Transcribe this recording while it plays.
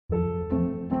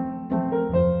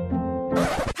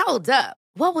Hold up.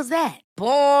 What was that?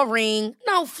 Boring.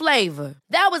 No flavor.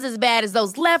 That was as bad as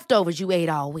those leftovers you ate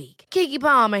all week. Keke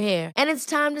Palmer here, and it's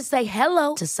time to say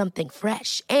hello to something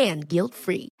fresh and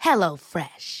guilt-free. Hello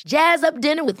Fresh. Jazz up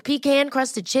dinner with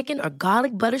pecan-crusted chicken or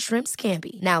garlic butter shrimp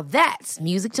scampi. Now that's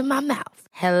music to my mouth.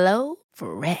 Hello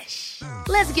Fresh.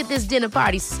 Let's get this dinner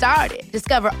party started.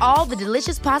 Discover all the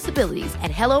delicious possibilities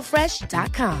at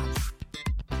hellofresh.com.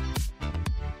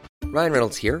 Ryan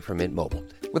Reynolds here from Mint Mobile.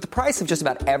 With the price of just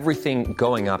about everything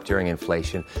going up during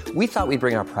inflation, we thought we'd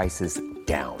bring our prices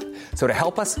down. So to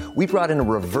help us, we brought in a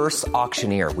reverse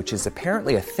auctioneer, which is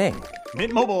apparently a thing.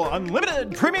 Mint Mobile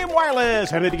Unlimited Premium Wireless.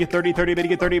 How to get 30, 30, bit to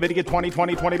get 30, bit to get 20,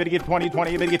 20, 20, bit to get 20,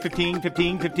 20, bit to get 15,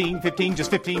 15, 15, 15,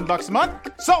 just $15 a month?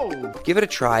 Sold! Give it a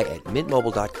try at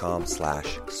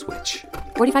mintmobile.com/switch.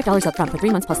 $45 up front for 3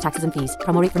 months plus taxes and fees.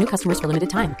 Promo rate for new customers for limited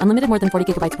time. Unlimited more than 40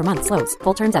 gigabytes per month. Slows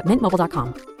full terms at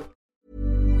mintmobile.com.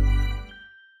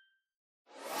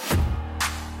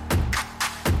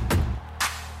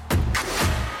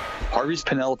 Harvey's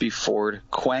Penelope Ford,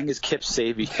 Quang is Kip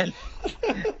Sabian,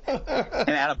 and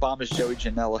Anabama's Joey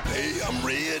Janela. Hey, I'm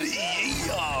ready.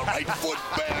 Right foot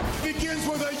back. Begins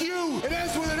with a U, it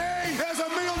ends with an A. There's a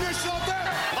meal dish out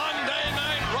there. Monday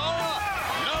Night Raw,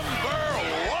 number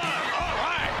 1. All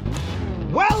right.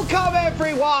 Welcome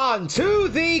everyone to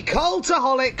the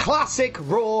Cultaholic Classic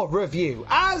Raw review.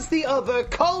 As the other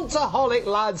Cultaholic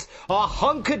lads are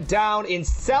hunkered down in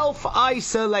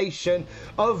self-isolation,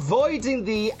 avoiding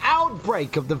the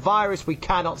outbreak of the virus we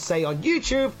cannot say on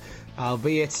YouTube,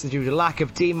 albeit due to lack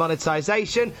of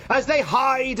demonetization, as they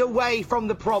hide away from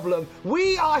the problem.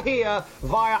 We are here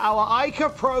via our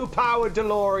Ica Pro powered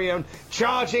DeLorean,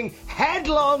 charging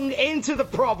headlong into the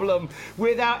problem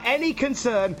without any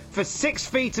concern for 6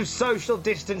 feet of social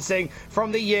distancing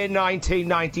from the year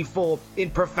 1994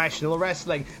 in professional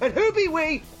wrestling. And who be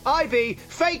we? I be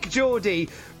Fake Geordie,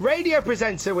 radio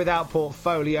presenter without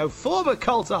portfolio, former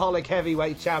Cultaholic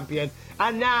heavyweight champion,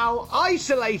 and now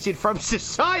isolated from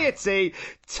society,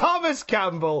 Thomas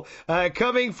Campbell,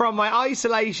 coming from my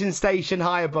isolation station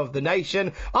high above the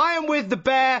nation. I am with the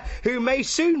bear, who may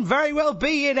soon very well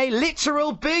be in a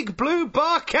literal big blue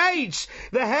bar cage,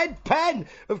 the head pen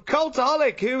of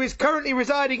Cultaholic, who is currently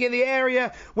residing in the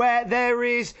area where there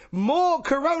is more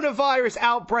coronavirus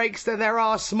outbreaks than there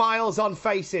are smiles on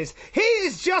faces. He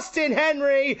is Justin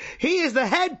Henry, he is the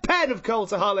head pen of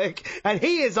Cultaholic, and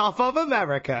he is off of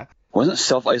America. Wasn't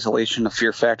Self-Isolation a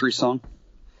Fear Factory song?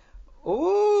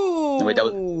 Ooh. No, wait, that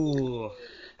was...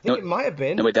 I think it might have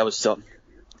been. No, wait, that was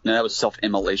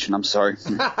Self-Immolation. I'm sorry.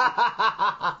 Look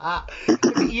at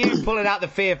you pulling out the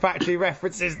Fear Factory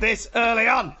references this early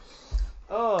on.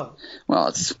 Oh.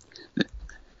 Well,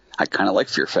 I kind of like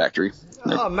Fear Factory.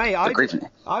 Mate,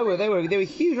 they were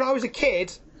huge when I was a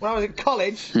kid. When I was at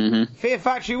college, Mm-hmm. Fear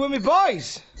Factory were my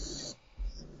boys.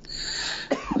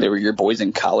 They were your boys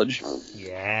in college.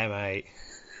 Yeah, mate.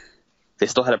 They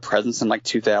still had a presence in like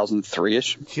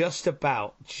 2003-ish. Just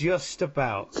about.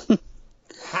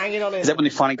 Hanging on in. Is that when they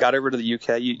finally got over to the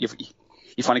UK? You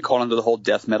finally caught onto the whole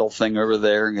death metal thing over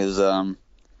there? Because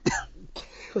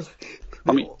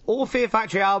all Fear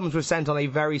Factory albums were sent on a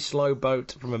very slow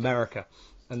boat from America,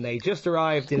 and they just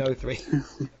arrived in 03.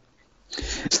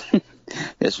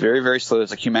 It's very, very slow.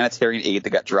 It's like humanitarian aid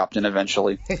that got dropped in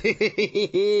eventually.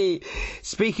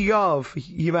 Speaking of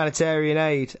humanitarian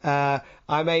aid, I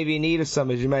may be in need of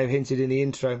some, as you may have hinted in the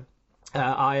intro.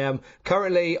 I am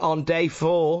currently on day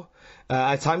 4,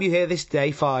 at the time you hear this,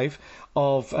 day 5,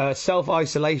 of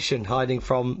self-isolation, hiding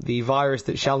from the virus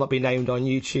that shall not be named on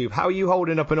YouTube. How are you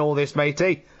holding up in all this,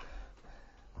 matey?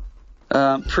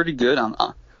 Pretty good.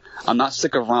 I'm not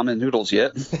sick of ramen noodles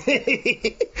yet.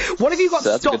 What have you got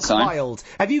stockpiled?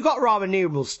 Have you got ramen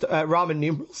numerals? Ramen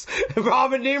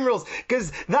numerals,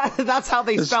 because that's how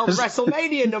they spell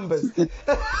WrestleMania numbers.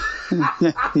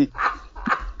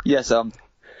 Yes,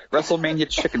 WrestleMania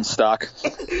chicken stock.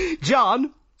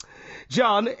 John,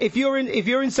 if you're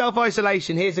in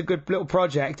self-isolation, here's a good little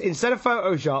project. Instead of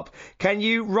Photoshop, can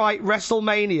you write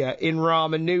WrestleMania in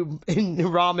ramen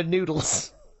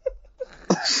noodles?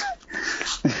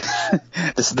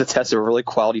 This is the test of a really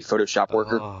quality Photoshop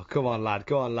worker. Oh, come on, lad.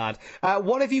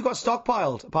 What have you got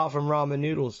stockpiled, apart from ramen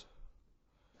noodles?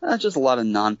 Just a lot of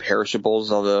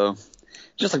non-perishables, although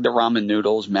just like the ramen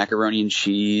noodles, macaroni and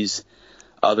cheese,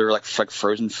 other like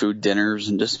frozen food dinners,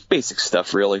 and just basic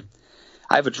stuff, really.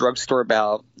 I have a drugstore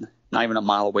about not even a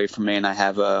mile away from me, and I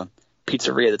have a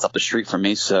pizzeria that's up the street from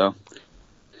me, so...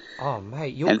 Oh,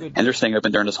 mate, you're good. And they're staying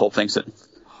open during this whole thing, so...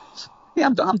 Yeah,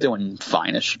 I'm doing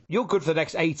fine-ish. You're good for the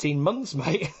next 18 months,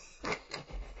 mate.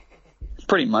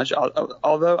 Pretty much.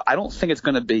 Although I don't think it's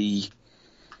going to be...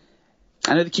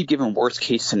 I know they keep giving worst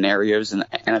case scenarios, and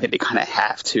I think they kind of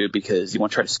have to, because you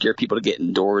want to try to scare people to get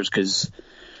indoors, because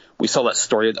we saw that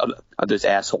story of those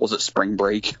assholes at spring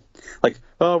break. Like,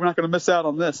 oh, we're not going to miss out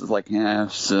on this. It's like, yeah,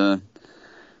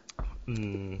 you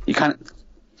don't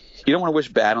want to wish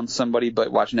bad on somebody, but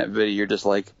watching that video, you're just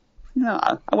like, no,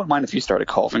 I wouldn't mind if you started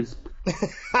coughing.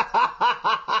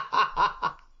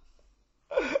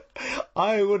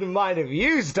 I wouldn't mind if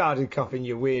you started coughing,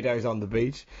 you weirdos on the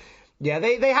beach. Yeah,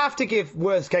 they have to give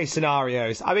worst case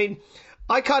scenarios. I mean,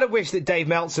 I kind of wish that Dave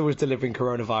Meltzer was delivering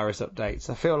coronavirus updates.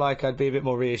 I feel like I'd be a bit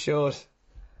more reassured.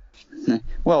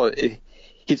 Well, he'd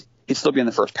still be in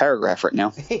the first paragraph right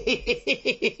now.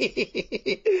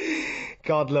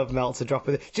 God love Meltzer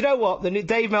dropping it. Do you know what? The new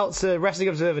Dave Meltzer Wrestling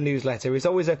Observer newsletter is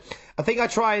always I think I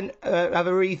try and have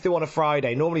a read through on a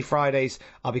Friday. Normally Fridays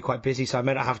I'll be quite busy, so I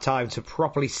may not have time to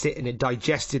properly sit and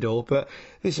digest it all. But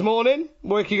this morning,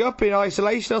 waking up in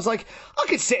isolation, I was like, I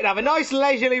could sit and have a nice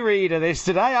leisurely read of this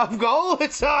today. I've got all the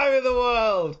time in the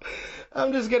world.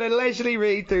 I'm just going to leisurely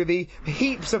read through the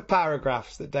heaps of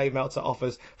paragraphs that Dave Meltzer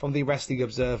offers from the Wrestling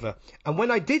Observer. And when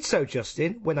I did so,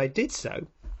 Justin,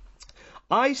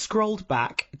 I scrolled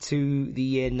back to the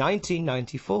year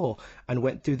 1994 and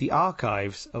went through the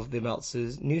archives of the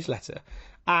Meltzer's newsletter.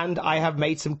 And I have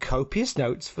made some copious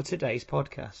notes for today's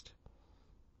podcast.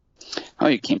 Oh,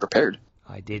 you came prepared.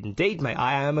 I did indeed, mate.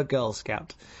 I am a Girl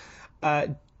Scout.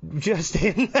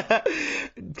 Justin,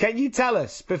 can you tell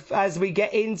us, as we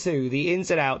get into the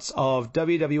ins and outs of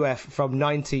WWF from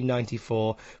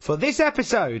 1994, for this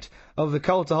episode of the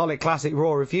Cultaholic Classic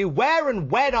Raw Review, where and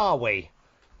when are we?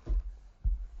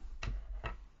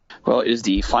 Well, it is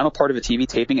the final part of a TV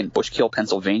taping in Bushkill,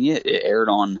 Pennsylvania. It aired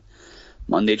on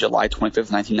Monday, July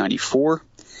 25th, 1994.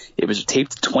 It was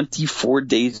taped 24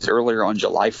 days earlier on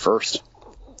July 1st.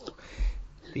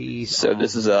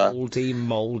 This is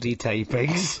moldy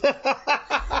tapings.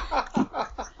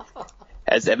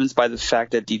 As evidenced by the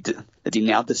fact that the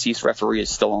now deceased referee is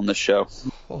still on the show.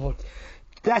 Oh,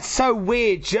 that's so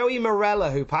weird. Joey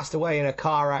Morella, who passed away in a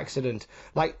car accident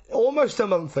like almost a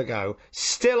month ago,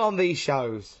 still on these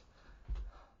shows.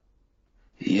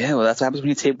 Yeah, well, that's what happens when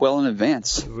you tape well in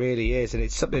advance. It really is, and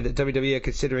it's something that WWE are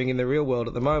considering in the real world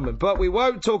at the moment. But we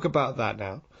won't talk about that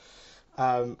now,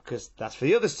 because that's for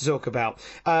the others to talk about.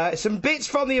 Some bits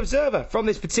from the Observer from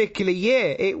this particular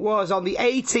year. It was on the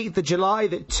 18th of July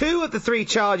that 2 of the 3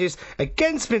 charges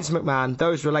against Vince McMahon,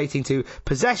 those relating to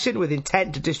possession with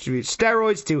intent to distribute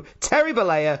steroids to Terry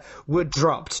Bollea, were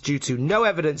dropped due to no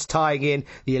evidence tying in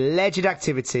the alleged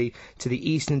activity to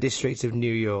the Eastern District of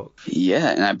New York. Yeah,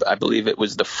 and I believe it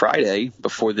was the Friday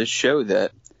before this show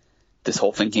that this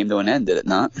whole thing came to an end, did it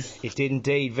not? It did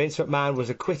indeed. Vince McMahon was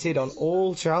acquitted on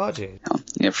all charges.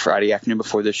 Friday afternoon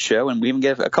before this show, and we even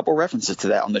get a couple references to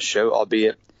that on the show,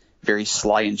 albeit very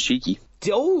sly and cheeky.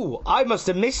 Oh, I must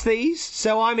have missed these,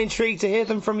 so I'm intrigued to hear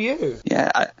them from you.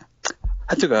 Yeah, I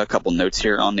took a couple notes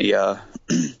here on the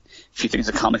few things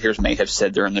the commentators may have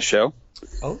said during the show.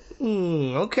 Oh,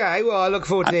 okay. Well, I look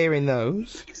forward to hearing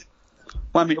those.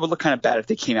 Well, I mean, it would look kind of bad if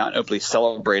they came out and openly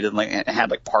celebrated and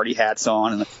had party hats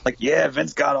on and yeah,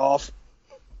 Vince got off.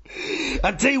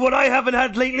 I tell you what I haven't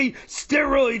had lately,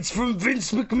 steroids from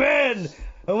Vince McMahon.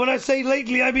 And when I say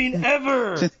lately, I mean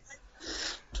ever.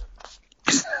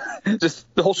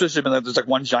 Just the whole show should have been there's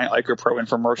one giant IcoPro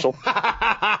infomercial.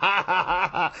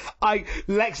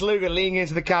 Lex Luger leaning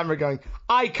into the camera going,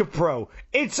 IcoPro,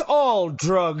 it's all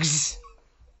drugs.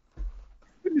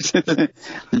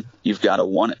 You've got to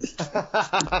want it.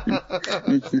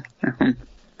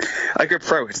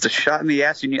 IcoPro, it's the shot in the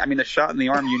ass you need. I mean, the shot in the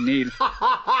arm you need.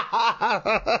 I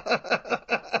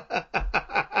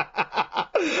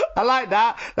like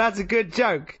that. That's a good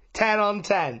joke. 10 on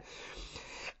 10.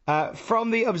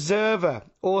 From the Observer,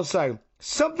 also,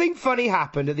 something funny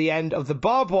happened at the end of the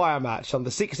barbed wire match on the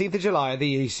 16th of July at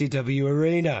the ECW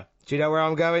Arena. Do you know where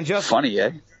I'm going, Justin? Funny,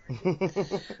 eh?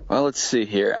 Well, let's see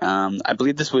here. I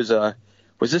believe this was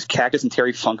this Cactus and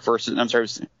Terry Funk versus? I'm sorry.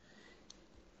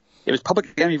 It was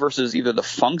Public Enemy versus either the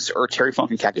Funks or Terry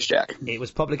Funk and Cactus Jack. It was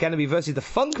Public Enemy versus the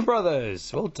Funk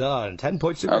Brothers. Well done. 10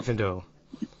 points to Gryffindor.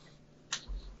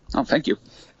 Oh, thank you.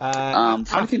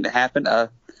 Funny thing that happened.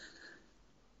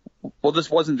 Well, this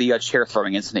wasn't the chair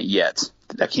throwing incident yet.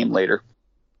 That came later.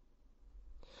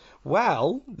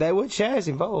 Well, there were chairs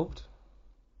involved.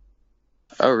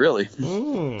 Oh, really?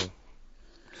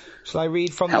 Shall I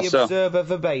read from the Observer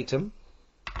verbatim?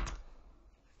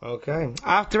 Okay.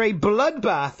 After a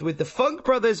bloodbath with the Funk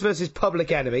Brothers versus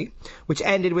Public Enemy, which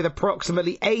ended with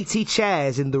approximately 80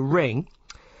 chairs in the ring,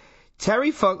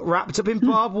 Terry Funk wrapped up in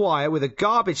barbed wire with a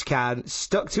garbage can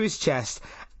stuck to his chest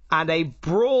and a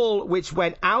brawl which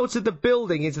went out of the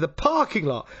building into the parking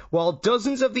lot while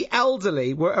dozens of the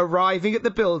elderly were arriving at the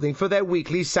building for their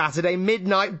weekly Saturday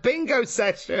midnight bingo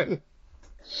session.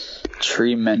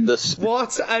 Tremendous.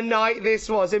 What a night this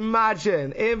was.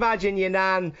 Imagine your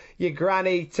nan, your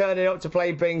granny turning up to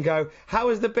play bingo. How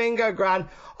was the bingo, Gran?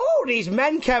 Oh, these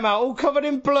men came out all covered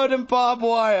in blood and barbed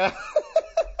wire.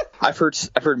 I've heard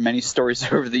many stories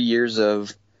over the years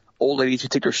of old ladies who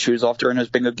take their shoes off during those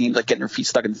bingo games, like getting their feet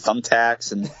stuck in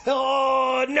thumbtacks. And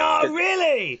oh, no,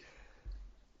 really?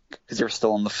 Because they were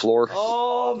still on the floor.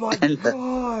 Oh, my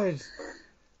God.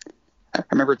 I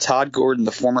remember Todd Gordon,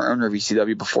 the former owner of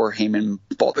ECW before Heyman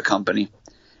bought the company,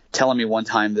 telling me one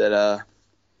time that a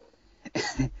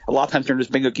lot of times during those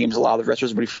bingo games, a lot of the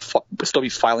wrestlers would still be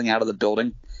filing out of the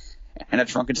building, and a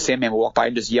drunken Sandman would walk by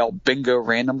and just yell bingo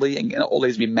randomly, and old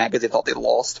ladies would be mad because they thought they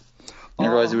lost. And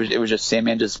I realized it was just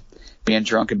Sandman just being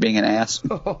drunk and being an ass.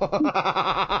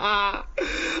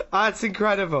 That's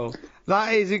incredible.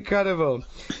 That is incredible.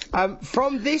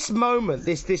 From this moment,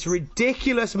 this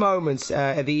ridiculous moment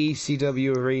at the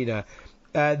ECW arena,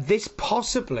 this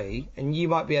possibly, and you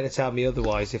might be able to tell me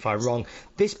otherwise if I'm wrong,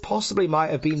 this possibly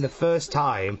might have been the first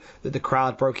time that the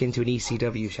crowd broke into an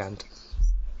ECW chant.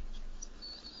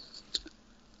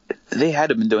 They had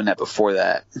to have been doing that before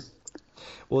that.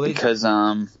 Well, because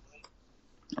I'm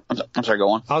sorry, go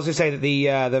on. I was going to say that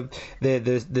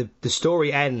the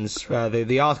story ends,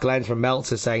 the article ends from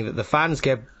Meltzer saying that the fans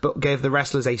gave the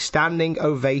wrestlers a standing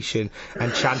ovation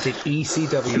and chanted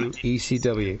ECW,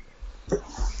 ECW.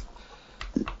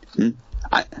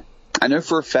 I know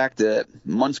for a fact that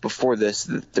months before this,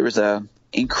 there was a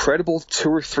incredible 2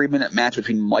 or 3 minute match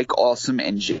between Mike Awesome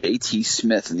and JT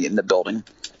Smith in the building.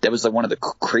 That was like one of the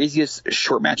craziest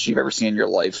short matches you've ever seen in your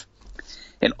life.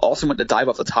 And Awesome went to dive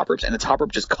off the top ropes, and the top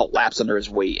rope just collapsed under his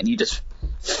weight, and he just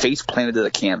face planted to the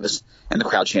canvas, and the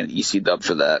crowd chanted EC-Dub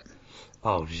for that.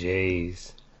 Oh,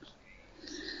 jeez.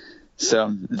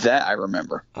 So that I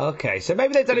remember. Okay, so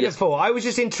maybe they've done it before. I was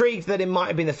just intrigued that it might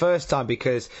have been the first time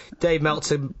because Dave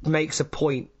Meltzer makes a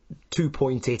point to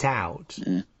point it out.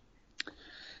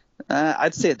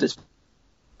 I'd say at this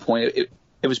point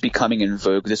it was becoming in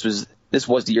vogue. This was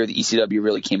the year the ECW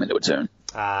really came into its own.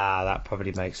 That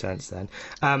probably makes sense then.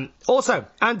 Also,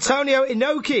 Antonio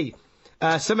Inoki.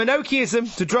 Some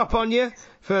Inokiism to drop on you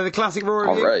for the Classic Raw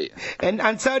review. All right. And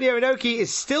Antonio Inoki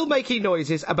is still making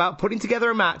noises about putting together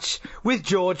a match with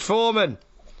George Foreman,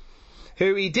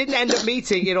 who he didn't end up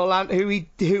meeting in Orlando,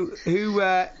 who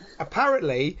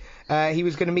apparently he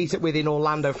was going to meet up with in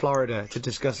Orlando, Florida to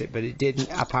discuss it, but it didn't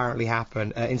apparently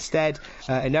happen. Instead,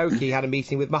 Inoki had a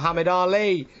meeting with Muhammad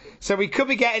Ali. So we could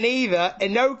be getting either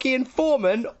Inoki and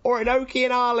Foreman or Inoki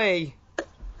and Ali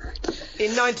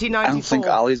in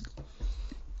 1994.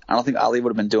 I don't think Ali would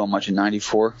have been doing much in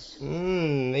 94.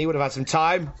 He would have had some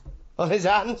time on his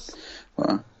hands.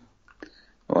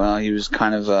 Well, he was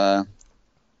kind of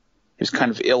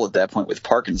ill at that point with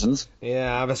Parkinson's.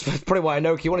 Yeah, that's probably why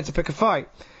Inoki wanted to pick a fight.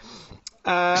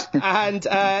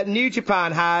 And New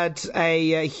Japan had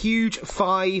a huge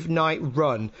 5-night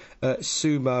run at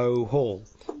Sumo Hall.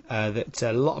 That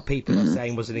a lot of people are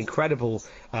saying was an incredible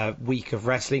week of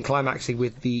wrestling, climaxing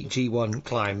with the G1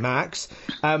 Climax.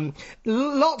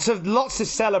 Lots to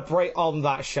celebrate on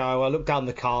that show. I looked down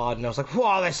the card and I was like,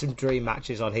 wow, there's some dream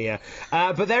matches on here.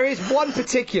 But there is one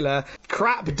particular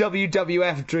crap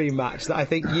WWF dream match that I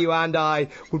think you and I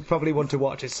would probably want to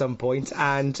watch at some point,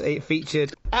 and it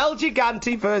featured El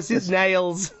Gigante versus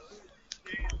Nails.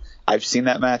 I've seen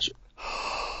that match.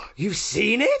 You've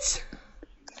seen it?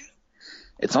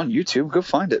 It's on YouTube. Go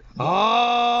find it. Oh,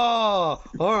 all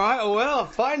right. Well, I'll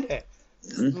find it.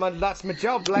 That's my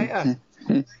job later.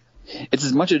 It's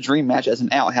as much a dream match as an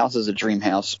outhouse is a dream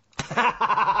house.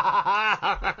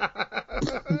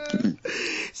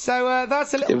 So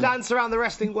that's a little dance around the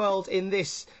wrestling world in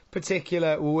this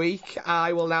particular week.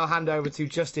 I will now hand over to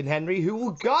Justin Henry, who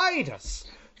will guide us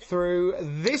through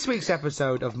this week's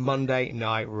episode of Monday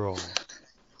Night Raw.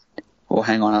 Well,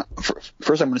 hang on.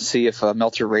 First, I'm going to see if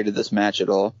Meltzer rated this match at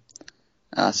all.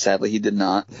 Sadly, he did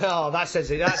not. Oh, that says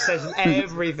it. That says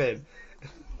everything.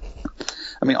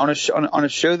 I mean, on a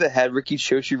show that had Riki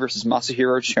Choshu versus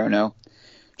Masahiro Chono,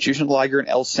 Jushin Liger and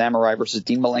El Samurai versus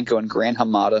Dean Malenko and Gran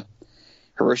Hamada,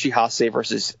 Hiroshi Hase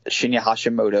versus Shinya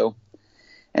Hashimoto,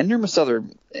 and numerous other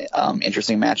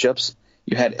interesting matchups.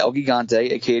 You had El Gigante,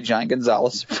 aka Giant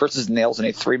Gonzalez, versus Nails in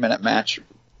a 3-minute match.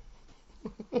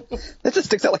 That just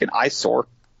sticks out like an eyesore.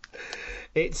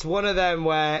 It's one of them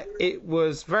where it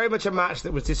was very much a match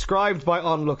that was described by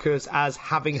onlookers as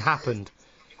having happened.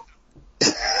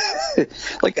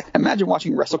 Like, imagine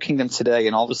watching Wrestle Kingdom today,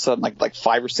 and all of a sudden, like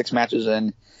 5 or 6 matches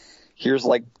in, here's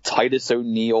like Titus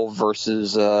O'Neil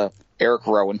versus Eric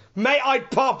Rowan. Mate,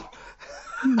 I'd pop.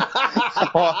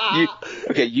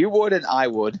 You would and I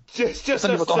would. Just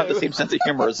some people don't have the same sense of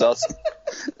humor as us.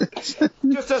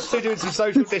 Just us two doing some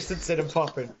social distancing and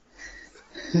popping.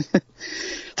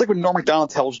 It's like when Norm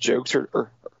Macdonald tells jokes or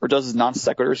does his non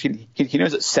sequiturs. He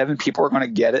knows that 7 people are going to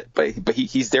get it, but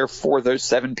he's there for those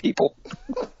 7 people.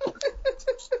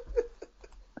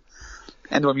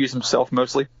 And to amuse himself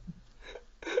mostly.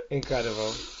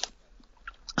 Incredible.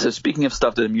 So speaking of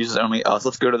stuff that amuses only us,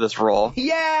 let's go to this Raw.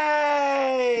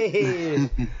 Yay!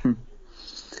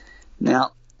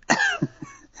 Now,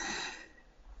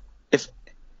 if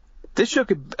this show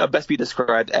could best be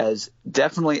described as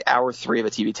definitely hour 3 of a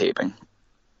TV taping.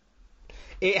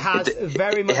 It has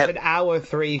very much an hour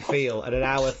 3 feel and an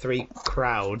hour 3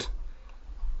 crowd.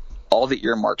 All the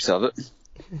earmarks of it.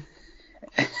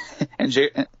 And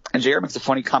JR makes a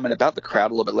funny comment about the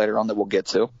crowd a little bit later on that we'll get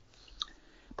to.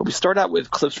 But we start out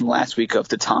with clips from last week of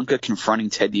Tatanka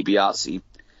confronting Ted DiBiase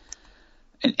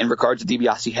in regards to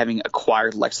DiBiase having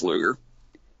acquired Lex Luger.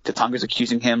 Tatanka's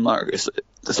accusing him,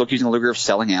 still accusing Luger of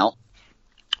selling out.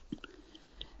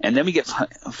 And then we get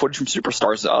footage from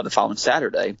Superstars the following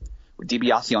Saturday with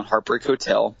DiBiase on Heartbreak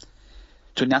Hotel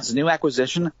to announce his new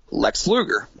acquisition, Lex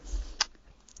Luger.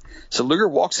 So Luger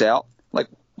walks out, like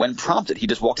when prompted, he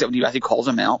just walks out when DiBiase calls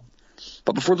him out.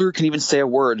 But before Luger can even say a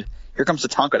word, here comes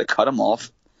Tatanka to cut him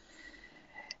off.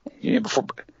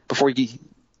 Before he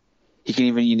can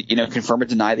even confirm or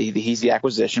deny that he's the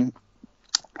acquisition,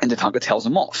 and Tatanka tells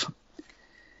him off.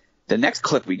 The next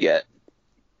clip we get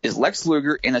is Lex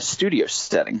Luger in a studio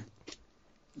setting,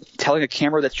 telling a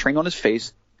camera that's trained on his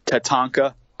face,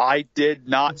 Tatanka, I did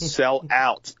not sell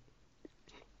out.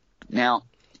 Now,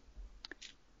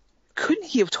 couldn't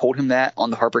he have told him that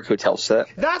on the Heartbreak Hotel set?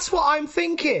 That's what I'm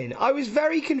thinking. I was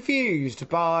very confused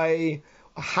by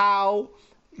how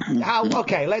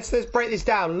okay, let's break this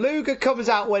down. Luger comes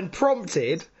out when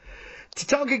prompted.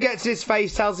 Tatanka gets in his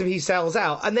face, tells him he sells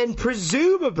out, and then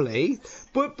presumably,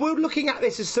 we're looking at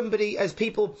this as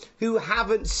people who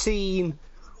haven't seen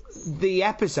the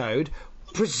episode.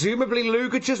 Presumably,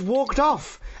 Luger just walked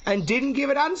off and didn't give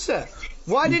an answer.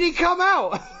 Why did he come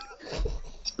out?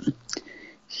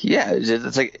 Yeah,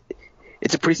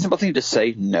 it's a pretty simple thing to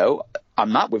say. No,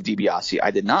 I'm not with DiBiase.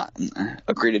 I did not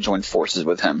agree to join forces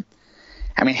with him.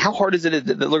 I mean, how hard is it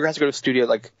that Luger has to go to the studio?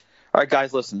 Like, all right,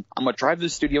 guys, listen. I'm going to drive to the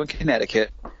studio in Connecticut.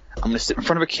 I'm going to sit in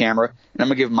front of a camera, and I'm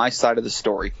going to give my side of the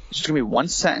story. It's just going to be one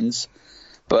sentence,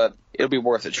 but it'll be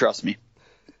worth it. Trust me.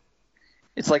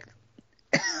 It's like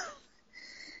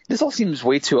this all seems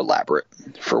way too elaborate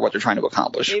for what they're trying to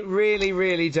accomplish. It really,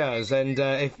 really does. And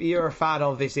if you're a fan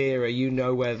of this era, you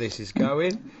know where this is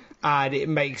going, and it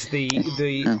makes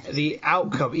the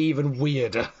outcome even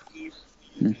weirder.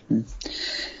 Mm-hmm.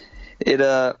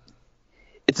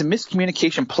 It's a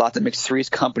miscommunication plot that makes Three's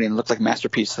Company look like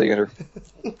Masterpiece Theater.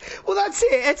 Well, that's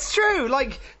it. It's true.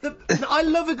 Like, I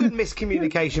love a good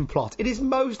miscommunication plot. It is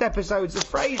most episodes of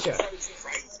Frasier.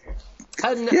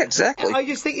 And yeah, exactly. I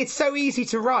just think it's so easy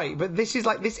to write, but this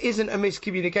isn't a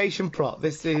miscommunication plot.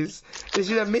 This is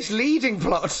a misleading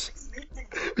plot,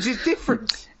 which is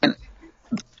different. And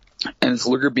it's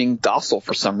Luger being docile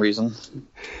for some reason.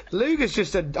 Luger's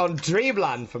just on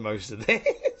Dreamland for most of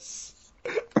this.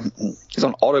 He's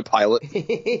on autopilot.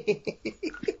 He's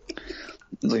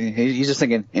just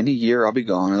thinking, in a year I'll be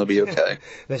gone. It'll be okay.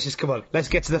 Let's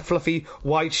get to the fluffy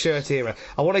white shirt era.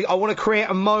 I want to create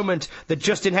a moment that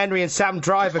Justin Henry and Sam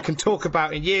Driver can talk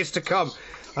about in years to come.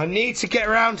 I need to get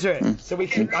around to it so I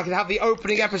can have the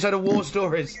opening episode of War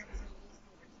Stories.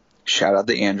 Shout out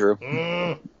to Andrew.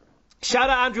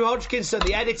 Shout out Andrew Hodgkinson,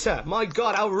 the editor. My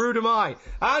God, how rude am I?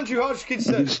 Andrew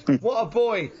Hodgkinson, what a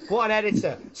boy. What an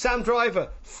editor. Sam Driver,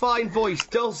 fine voice,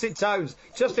 dulcet tones.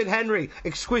 Justin Henry,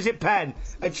 exquisite pen.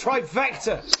 A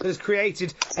trifecta that has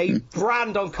created a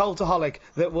brand on Cultaholic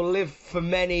that will live for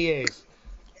many years.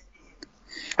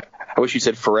 I wish you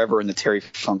said forever in the Terry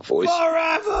Funk voice.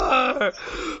 Forever!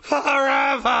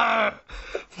 Forever!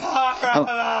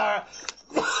 Forever!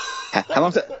 How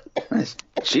long's that?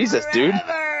 Jesus, dude.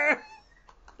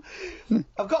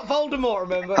 I've got Voldemort,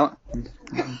 remember?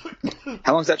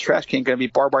 How long's that trash can going to be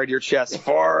barbed wire to your chest?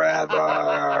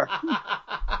 Forever!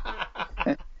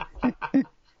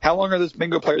 How long are those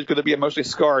bingo players going to be emotionally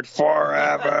scarred?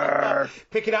 Forever!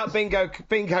 Picking out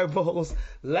bingo balls.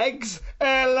 Legs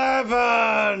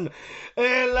 11!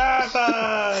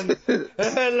 11!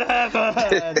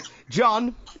 11!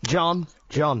 John,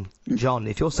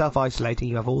 if you're self-isolating,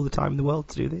 you have all the time in the world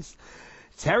to do this.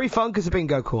 Terry Funk is a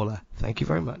bingo caller. Thank you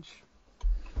very much.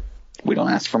 We don't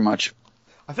ask for much.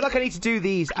 I feel like I need to do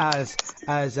these as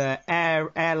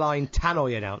airline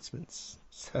tannoy announcements.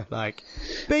 So, like,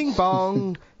 bing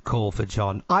bong, call for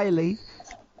John Iley.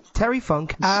 Terry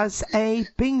Funk as a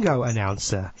bingo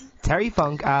announcer. Terry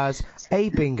Funk as a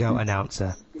bingo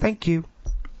announcer. Thank you.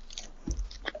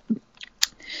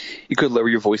 You could lower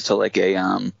your voice to like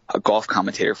a golf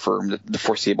commentator for the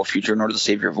foreseeable future in order to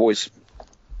save your voice.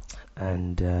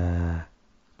 And,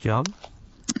 John?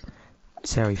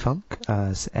 Terry Funk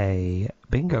as a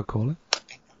bingo caller.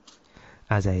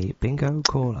 As a bingo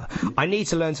caller. I need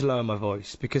to learn to lower my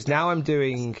voice, because now I'm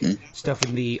doing stuff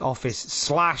in the office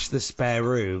 / the spare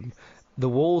room. The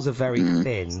walls are very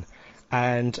thin.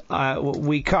 And I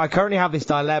currently have this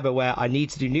dilemma where I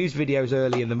need to do news videos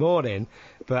early in the morning,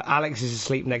 but Alex is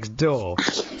asleep next door.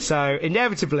 So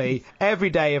inevitably, every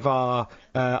day of our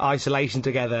isolation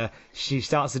together, she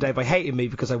starts the day by hating me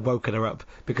because I've woken her up,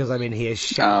 because I'm in here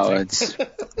shouting.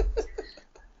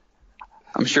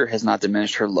 I'm sure it has not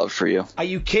diminished her love for you. Are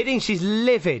you kidding? She's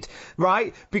livid,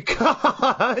 right?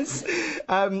 Because,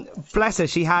 bless her,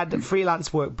 she had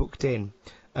freelance work booked in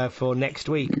for next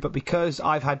week, but because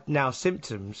I've had now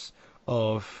symptoms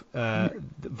of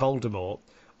Voldemort,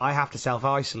 I have to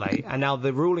self-isolate, and now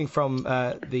the ruling from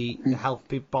the health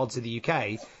bods in the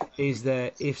UK is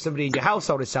that if somebody in your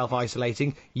household is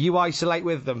self-isolating, you isolate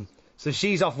with them. So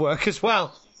she's off work as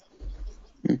well.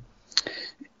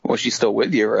 Well, she's still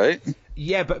with you, right?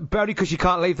 Yeah, but only because you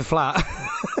can't leave the flat.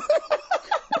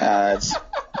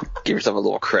 Give yourself a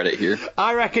little credit here.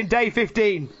 I reckon day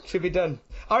 15 should be done.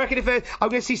 I reckon I'm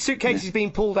going to see suitcases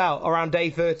being pulled out around day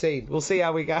 13. We'll see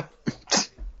how we go.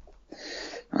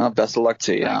 Best of luck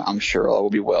to you. I'm sure all will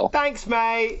be well. Thanks,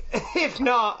 mate. If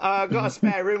not, I've got a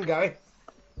spare room going.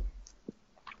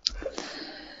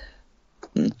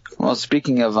 Well,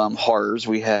 speaking of horrors,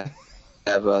 we have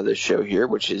this show here,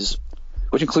 which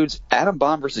includes Adam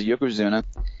Bomb versus Yokozuna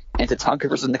and Tatanka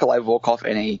versus Nikolai Volkov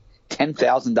in a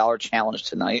 $10,000 challenge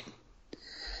tonight.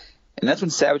 And that's when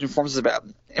Savage informs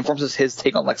us his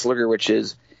take on Lex Luger, which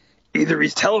is either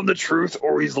he's telling the truth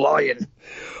or he's lying.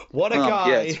 What a guy.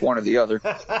 Yeah, it's one or the other.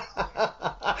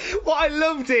 What I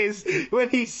loved is when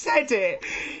he said it,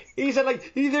 he said,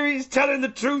 like, either he's telling the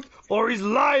truth or he's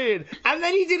lying. And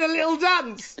then he did a little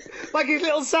dance, like his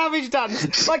little Savage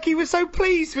dance, like he was so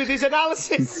pleased with his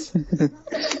analysis.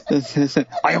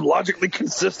 I am logically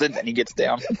consistent, and he gets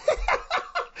down.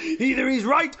 Either he's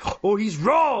right or he's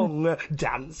wrong.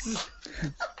 Dance.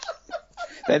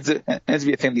 That has to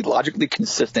be a thing, the logically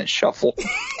consistent shuffle.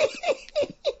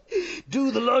 Do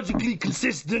the logically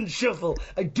consistent shuffle.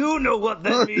 I do know what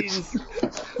that means.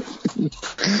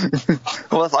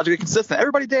 Well, that's logically consistent.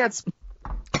 Everybody dance.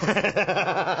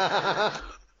 I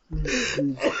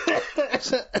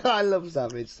love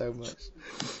Savage so much.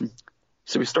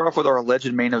 So we start off with our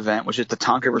alleged main event, which is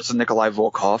Tatanka versus Nikolai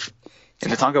Volkov. If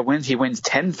Tatanka wins, he wins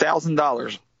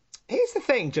 $10,000. Here's the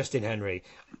thing, Justin Henry.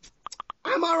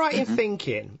 Am I right in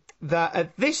thinking that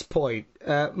at this point,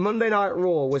 Monday Night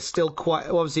Raw was still quite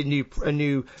obviously a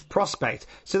new prospect,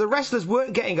 so the wrestlers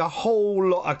weren't getting a whole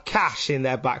lot of cash in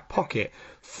their back pocket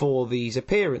for these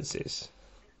appearances?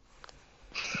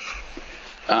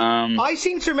 I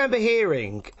seem to remember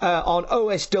hearing on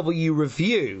OSW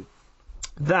Review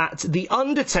that The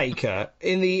Undertaker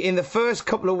in the first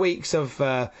couple of weeks of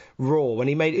Raw, when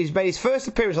he made his first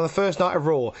appearance on the first night of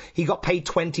Raw, he got paid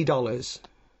 $20.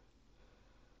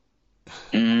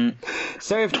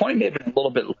 So if 20 may have been a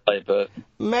little bit light, but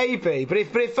maybe, but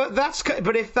if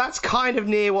that's kind of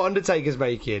near what Undertaker's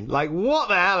making, like what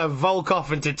the hell are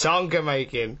Volkov and Tatanka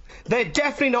making? They're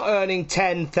definitely not earning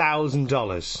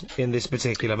 $10,000 in this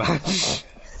particular match.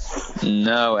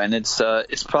 No, and it's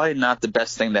probably not the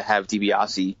best thing to have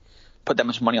DiBiase put that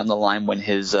much money on the line when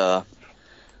his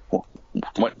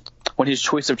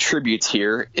choice of tributes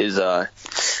here is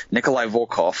Nikolai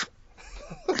Volkov.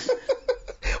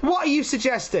 What are you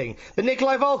suggesting? That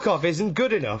Nikolai Volkov isn't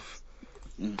good enough?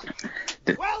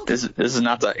 Well, this is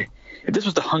not the. If this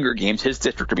was the Hunger Games, his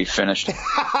district would be finished.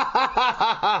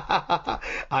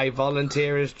 I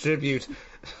volunteer as tribute.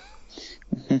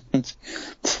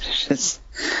 It's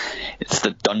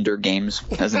the Dunder Games,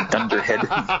 as in Dunderhead.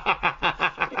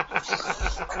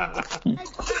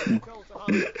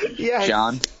 Yes.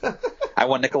 John, I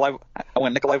want Nikolai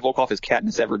Volkov as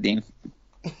Katniss Everdeen.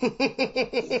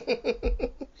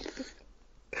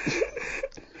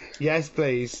 Yes,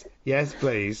 please. Yes,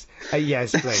 please.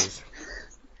 Yes, please.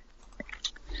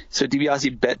 So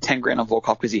DiBiase bet $10,000 on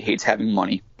Volkov because he hates having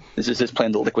money. This is his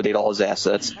plan to liquidate all his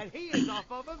assets. And he is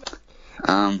off of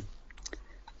him.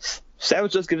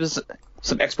 Savage does give us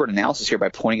some expert analysis here by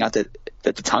pointing out that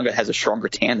Tatanka has a stronger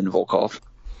tan than Volkov.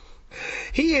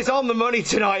 He is on the money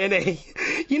tonight, isn't he?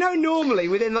 You know, normally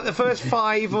within like the first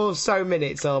 5 or so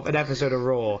minutes of an episode of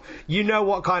Raw, you know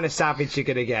what kind of Savage you're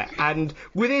going to get. And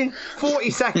within 40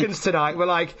 seconds tonight,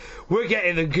 we're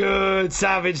getting the good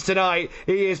Savage tonight.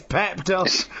 He is pepped up.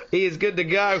 He is good to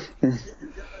go.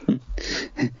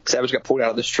 Savage got pulled out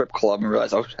of the strip club and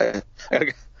realized, I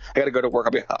gotta go to work.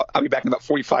 I'll be back in about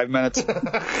 45 minutes.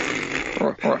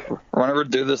 We're gonna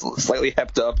do this slightly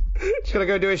hepped up. Just gonna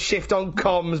go do a shift on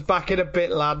comms. Back in a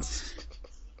bit, lads.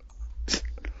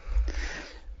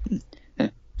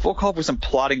 Volkov with some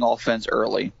plotting offense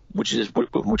early, which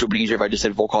would be easier if I just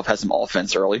said Volkov has some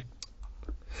offense early.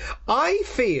 I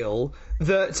feel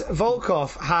that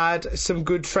Volkov had some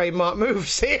good trademark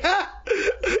moves here.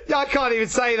 I can't even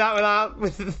say that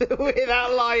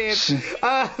without lying.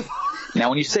 Now,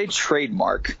 when you say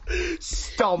trademark,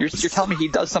 stomp. You're telling me he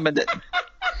does something that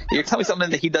you're telling me something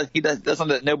that he does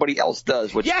something that nobody else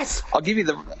does. Which yes, I'll give you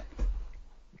the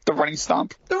running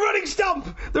stomp. The running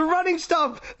stomp. The running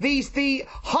stomp. The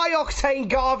high octane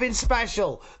Garvin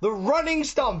special. The running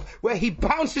stomp where he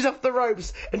bounces off the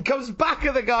ropes and comes back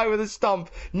at the guy with a stomp.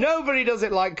 Nobody does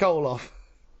it like Koloff.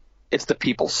 It's the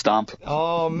people stomp.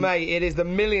 Oh mate, it is the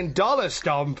 $1 million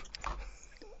stomp.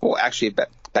 Well, actually, back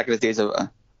in the days of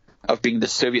being the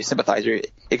Soviet sympathizer,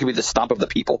 it could be the stomp of the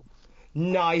people.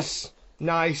 Nice.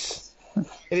 It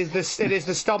is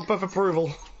the stomp of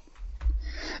approval.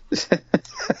 It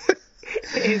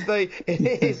is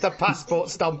the passport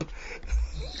stomp.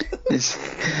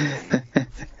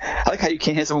 I like how you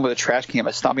can't hit someone with a trash can,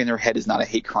 but stomping their head is not a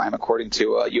hate crime, according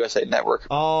to USA Network.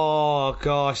 Oh,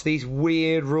 gosh, these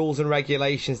weird rules and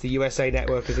regulations the USA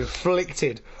Network has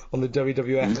inflicted on the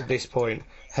WWF at this point.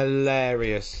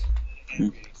 Hilarious.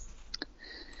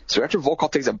 So after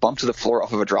Volkov takes a bump to the floor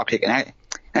off of a dropkick, and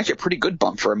actually a pretty good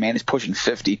bump for a man who's pushing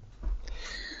 50,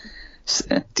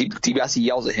 DiBiase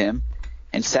yells at him,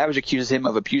 and Savage accuses him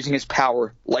of abusing his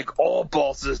power like all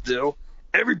bosses do.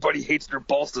 Everybody hates their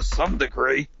boss to some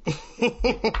degree.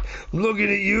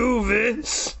 Looking at you,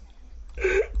 Vince.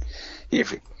 He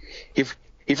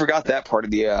forgot that part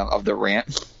of the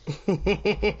rant.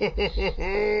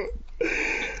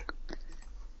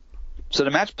 So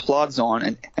the match plods on,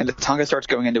 and Tatanka starts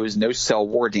going into his no-cell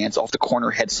war dance off the corner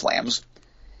head slams.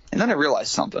 And then I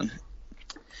realized something.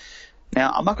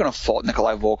 Now, I'm not going to fault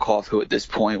Nikolai Volkov, who at this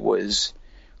point was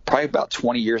probably about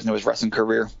 20 years into his wrestling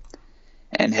career,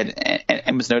 and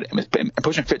was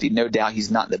pushing 50. No doubt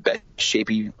he's not in the best shape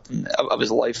of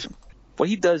his life. What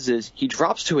he does is he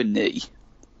drops to a knee,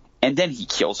 and then he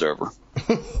keels over.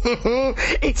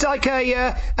 It's like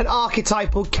an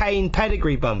archetypal Kane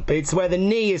pedigree bump. It's where the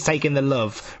knee is taking the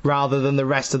love rather than the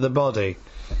rest of the body.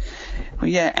 Well,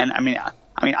 yeah, and I mean,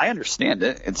 I understand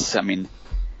it.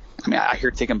 I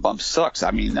hear taking bumps sucks.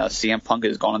 CM Punk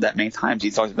has gone on that many times.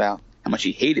 He talks about how much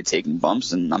he hated taking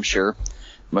bumps, and I'm sure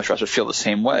most wrestlers feel the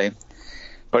same way.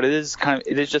 But it is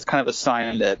just kind of a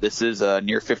sign that this is a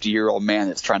near 50-year-old man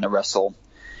that's trying to wrestle,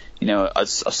 a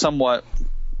somewhat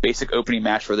basic opening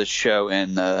match for this show,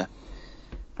 and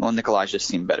Nikolai's just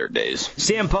seen better days.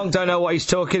 CM Punk don't know what he's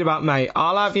talking about, mate.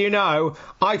 I'll have you know,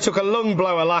 I took a lung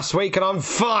blower last week and I'm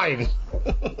fine.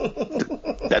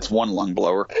 That's one lung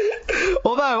blower.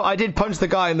 Although I did punch the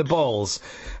guy in the balls.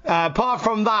 Apart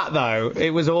from that, though, it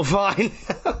was all fine.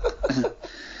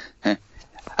 I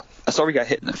saw we got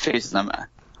hit in the face, and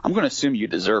I'm going to assume you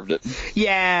deserved it.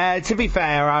 Yeah, to be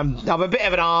fair, I'm a bit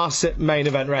of an arse at main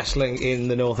event wrestling in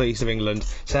the northeast of England,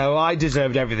 so I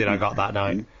deserved everything I got that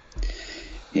night.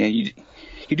 Yeah, you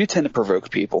do tend to provoke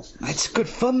people. It's good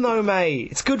fun, though, mate.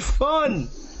 It's good fun.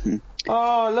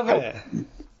 Oh, I love it.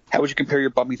 How would you compare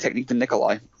your bumping technique to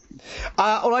Nikolai?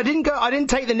 Well, I didn't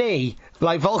take the knee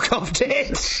like Volkov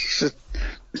did.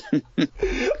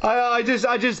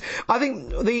 I think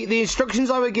the instructions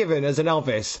I were given as a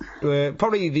novice were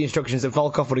probably the instructions that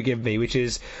Volkov would have given me, which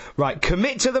is, right,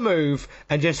 commit to the move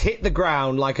and just hit the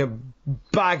ground like a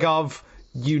bag of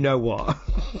you-know-what.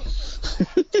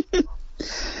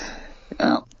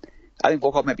 I think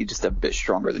Volkov might be just a bit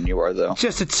stronger than you are, though.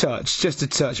 Just a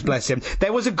touch, bless him.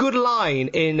 There was a good line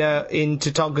in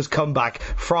Tatanka's comeback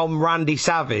from Randy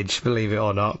Savage, believe it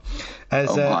or not. As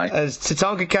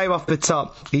Tatanka came off the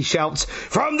top, he shouts,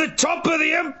 "From the top of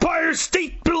the Empire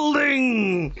State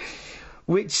Building!"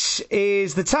 Which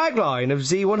is the tagline of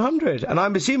Z100. And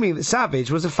I'm assuming that Savage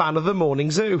was a fan of the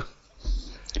Morning Zoo.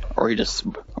 Or he was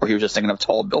just thinking of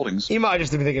tall buildings. He might have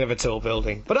just been thinking of a tall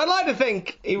building. But I'd like to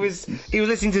think he was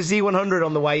listening to Z100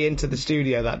 on the way into the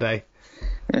studio that day.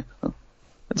 Yeah.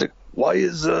 It's like, why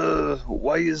is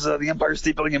the Empire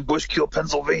State Building in Bushkill,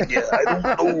 Pennsylvania? I don't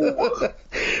know.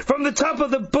 From the top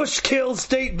of the Bushkill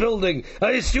State Building.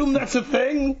 I assume that's a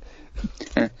thing.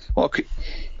 Well,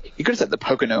 you could have said the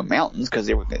Pocono Mountains because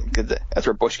that's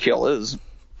where Bushkill is.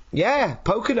 Yeah,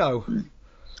 Pocono.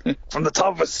 From the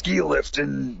top of a ski lift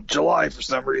in July for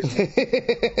some reason.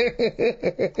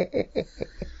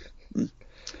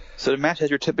 So the match has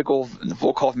your typical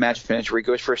Volkov match finish where he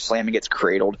goes for a slam and gets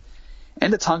cradled.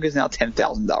 And Tatanka is now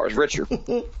 $10,000 richer.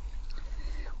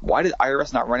 Why did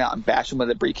IRS not run out and bash him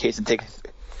with a briefcase and take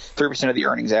 30% of the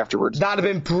earnings afterwards? That'd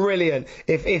have been brilliant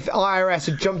if IRS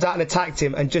had jumped out and attacked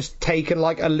him and just taken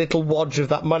like a little wodge of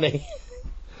that money.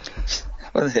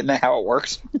 Well, isn't that how it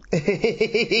works?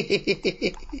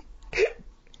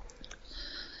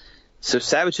 So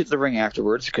Savage hits the ring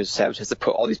afterwards because Savage has to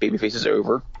put all these babyfaces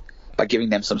over by giving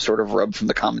them some sort of rub from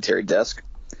the commentary desk.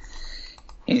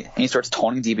 And he starts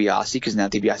taunting DiBiase because now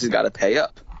DiBiase's got to pay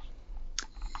up.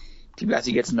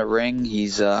 DiBiase gets in the ring.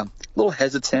 He's a little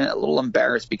hesitant, a little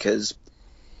embarrassed because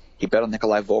he bet on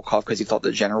Nikolai Volkov because he thought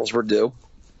the generals were due.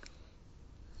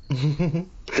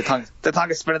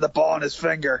 Tatanka spinning the ball on his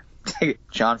finger.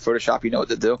 John, Photoshop, you know what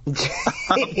to do.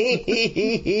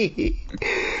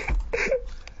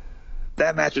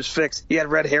 That match was fixed. He had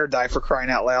red hair dye for crying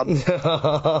out loud.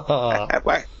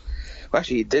 Well,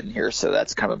 actually, he didn't here, so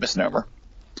that's kind of a misnomer.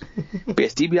 But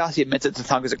yes, DiBiase admits that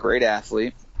Tatanka's a great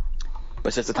athlete,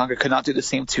 but says Tatanka could not do the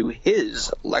same to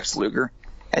his Lex Luger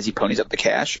as he ponies up the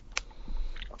cash.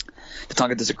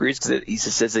 Tatanka disagrees because he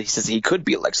says he could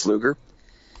be Lex Luger.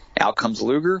 Out comes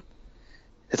Luger.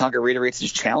 Tatanka reiterates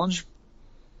his challenge.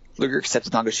 Luger accepts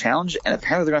Tatanka's challenge, and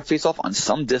apparently they're going to face off on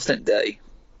some distant day.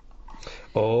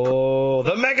 Oh,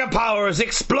 the mega powers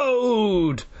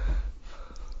explode!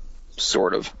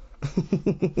 Sort of.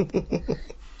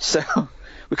 So,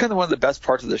 we kind of one of the best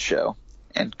parts of the show,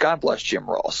 and God bless Jim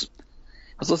Ross.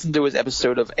 I was listening to his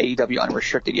episode of AEW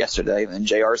Unrestricted yesterday, and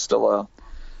JR is still a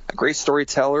great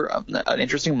storyteller, an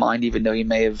interesting mind, even though he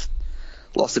may have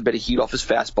lost a bit of heat off his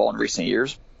fastball in recent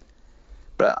years.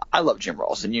 But I love Jim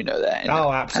Ross, and you know that.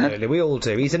 Oh, absolutely. We all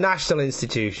do. He's a national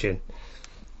institution.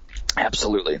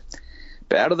 Absolutely.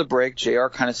 But out of the break, JR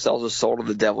kind of sells his soul to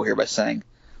the devil here by saying,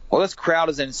 well, this crowd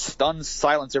is in stunned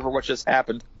silence over what just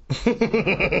happened.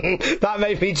 That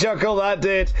made me chuckle, that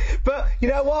did. But you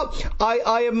know what?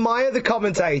 I admire the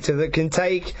commentator that can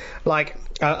take like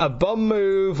a bum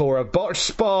move or a botched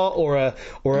spot or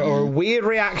a weird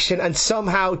reaction and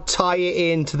somehow tie it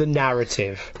into the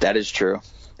narrative. That is true.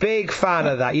 Big fan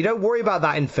of that. You don't worry about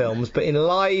that in films, but in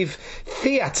live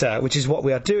theatre, which is what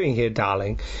we are doing here,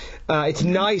 darling, it's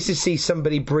nice to see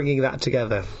somebody bringing that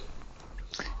together.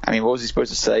 I mean, what was he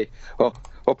supposed to say? Well,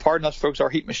 pardon us, folks, our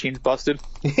heat machine's busted.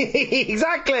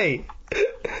 Exactly.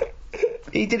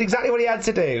 He did exactly what he had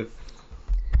to do.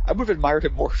 I would have admired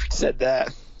him more if he said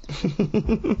that.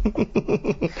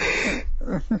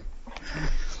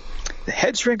 The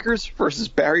Head Shrinkers versus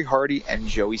Barry Hardy and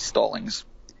Joey Stallings.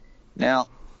 Now,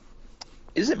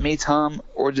 is it me, Tom,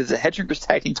 or does the Head Shrinkers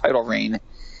tag team title reign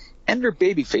and their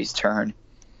babyface turn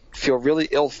feel really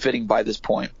ill-fitting by this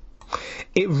point?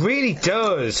 It really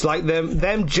does. Like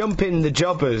them jumping the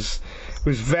jobbers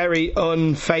was very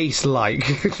unface-like.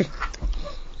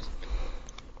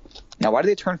 Now, why did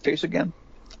they turn face again?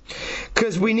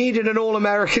 Because we needed an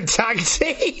all-American tag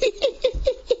team.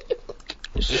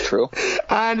 This is true.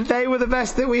 And they were the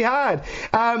best that we had.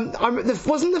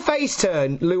 Wasn't the face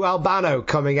turn Lou Albano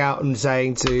coming out and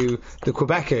saying to the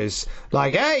Quebecers,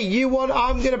 like, hey,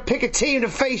 I'm going to pick a team to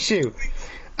face you.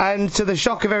 And to the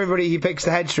shock of everybody, he picks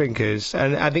the Head Shrinkers.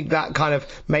 And I think that kind of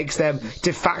makes them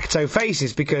de facto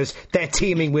faces because they're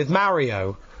teaming with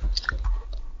Mario.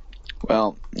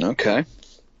 Well, okay.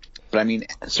 But I mean,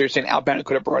 so you're saying Albano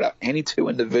could have brought out any two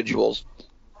individuals,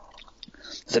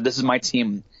 said, this is my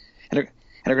team, and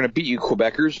they're going to beat you,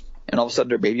 Quebecers, and all of a sudden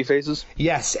they're baby faces?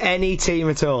 Yes, any team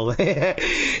at all. Here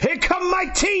come my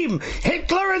team,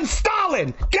 Hitler and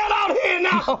Stalin! Get out here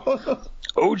now!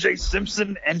 O.J.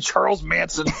 Simpson and Charles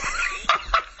Manson.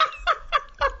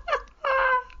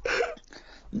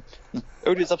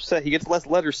 O.J.'s upset. He gets less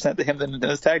letters sent to him than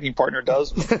his tag team partner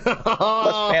does. Less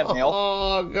fan mail.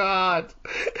 Oh, God.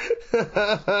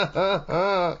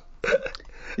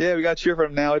 Yeah, we got to cheer for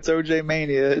him now. It's O.J.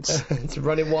 Mania. It's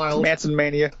running wild. Manson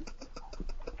Mania.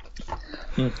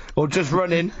 Or just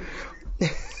running.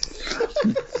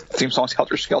 Theme song's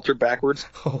Helter Skelter backwards.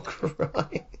 Oh,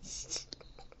 Christ.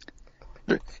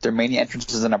 Their Mania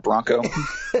entrance is in a Bronco.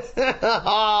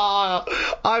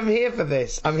 I'm here for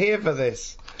this.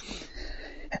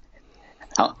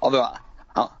 Although,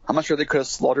 I'm not sure they could have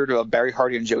slaughtered Barry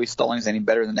Hardy and Joey Stallings any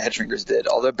better than the Head Shrinkers did.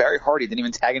 Although Barry Hardy didn't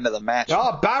even tag into the match.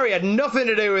 Oh, Barry had nothing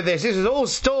to do with this. This was all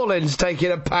Stallings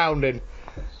taking a pounding.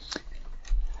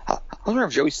 I wonder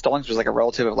if Joey Stallings was like a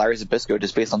relative of Larry Zbyszko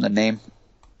just based on the name.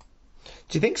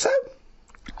 Do you think so?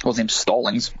 Well, his name's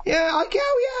Stallings. Yeah, I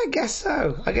guess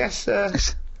so. I guess. I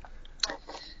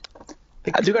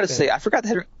do got to say, I forgot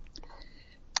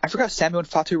Samu and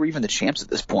Fatu were even the champs at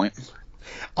this point.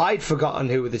 I'd forgotten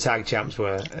who the tag champs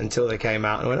were until they came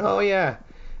out and went, oh yeah,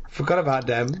 forgot about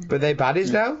them. But they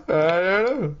baddies now? I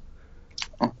don't know.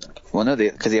 Oh, well, no,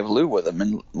 because they have Lou with them,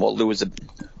 and Lou was a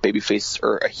babyface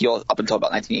or a heel up until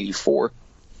about 1984.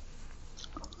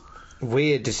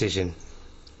 Weird decision.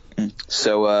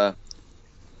 So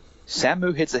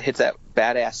Samu hits that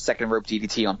badass second rope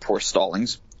DDT on poor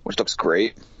Stallings, which looks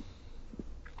great.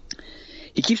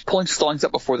 He keeps pulling Stallings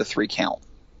up before the 3 count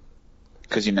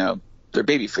because they're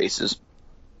baby faces.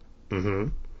 Mm-hmm.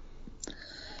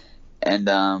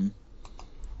 And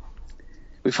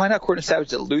we find out, according to Savage,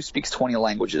 that Lou speaks 20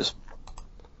 languages.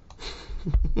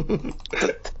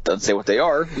 Doesn't say what they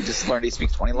are. We just learned he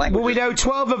speaks 20 languages. Well, we know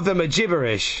 12 of them are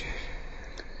gibberish.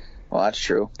 Well, that's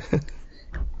true.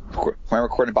 When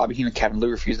recording, Bobby Heenan and Kevin Lou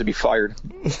refused to be fired.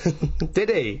 Did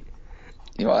he?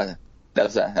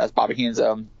 That's Bobby Heenan's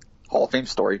Hall of Fame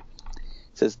story.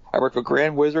 It says, I worked with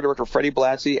Grand Wizard, I worked with Freddie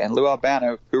Blassie, and Lou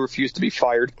Albano, who refused to be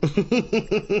fired. I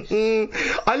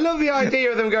love the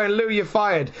idea of them going, Lou, you're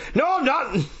fired. No, I'm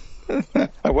not.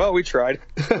 Well, we tried.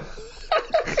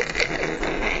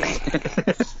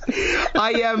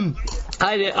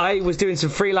 I was doing some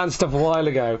freelance stuff a while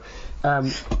ago.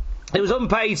 It was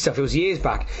unpaid stuff. It was years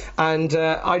back, and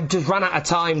I just ran out of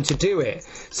time to do it.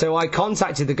 So I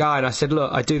contacted the guy and I said,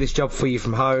 "Look, I do this job for you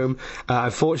from home.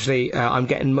 Unfortunately, I'm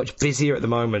getting much busier at the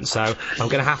moment, so I'm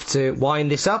going to have to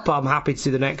wind this up. I'm happy to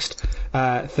do the next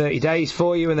 30 days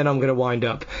for you, and then I'm going to wind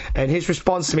up." And his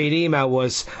response to me in email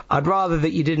was, "I'd rather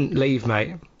that you didn't leave,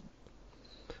 mate."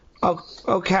 Oh,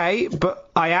 okay, but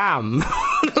I am.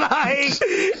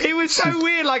 It was so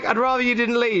weird. I'd rather you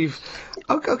didn't leave.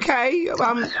 Okay,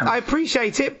 I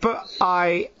appreciate it, but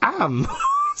I am.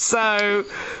 So.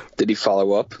 Did he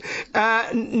follow up?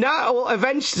 No. Well,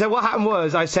 eventually. So what happened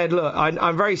was, I said, "Look,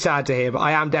 I'm very sad to hear, but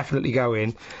I am definitely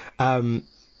going." And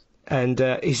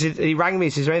he said, he rang me.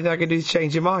 He said, "Is there anything I can do to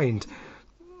change your mind?"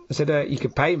 I said, "You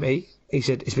can pay me." He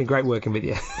said, "It's been great working with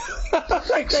you."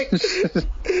 Thanks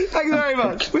very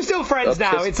much. We're still friends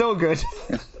now. It's all good.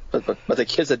 But the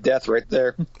kiss of death right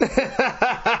there.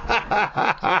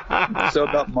 So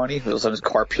about money, all of a sudden his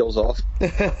car peels off.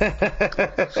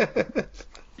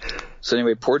 So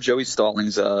anyway, poor Joey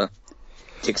Stallings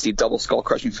takes the double skull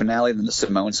crushing finale, then the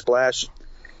Samoan splash.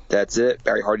 That's it.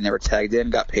 Barry Hardy never tagged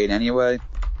in, got paid anyway.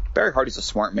 Barry Hardy's a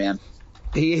smart man.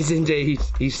 He is indeed.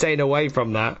 He's staying away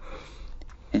from that.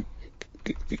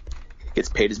 Gets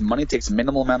paid his money, takes a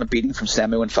minimal amount of beating from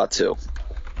Samu and Fatu.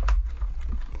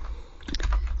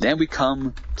 Then we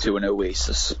come to an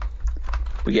oasis.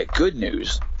 We get good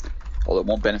news. Although it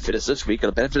won't benefit us this week,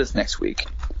 it'll benefit us next week.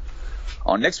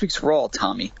 On next week's Raw,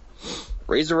 Tommy,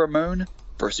 Razor Ramon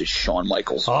versus Shawn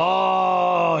Michaels.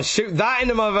 Oh, shoot that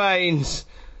into my veins.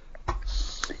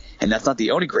 And that's not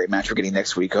the only great match we're getting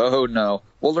next week. Oh, no.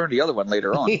 We'll learn the other one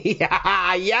later on.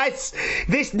 Yeah, yes.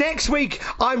 This next week,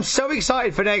 I'm so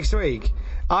excited for next week.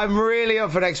 I'm really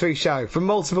up for next week's show for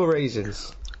multiple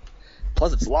reasons.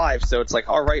 Plus, it's live, so it's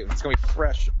all right, it's going to be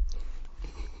fresh.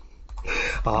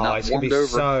 Oh, it's going to be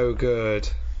so good.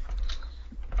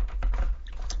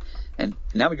 And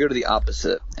now we go to the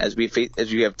opposite, as we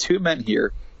have two men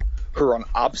here who are on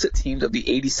opposite teams of the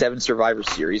 87 Survivor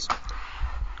Series.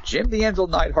 Jim the Anvil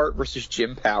Neidhart versus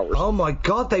Jim Powers. Oh my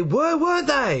God, they were, weren't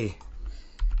they?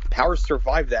 Powers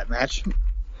survived that match.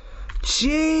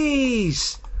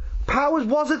 Jeez. Powers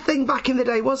was a thing back in the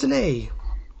day, wasn't he?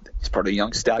 He's part of the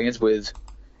Young Stallions with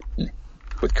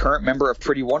current member of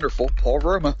Pretty Wonderful, Paul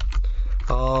Roma.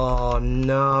 Oh,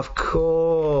 no, of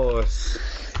course.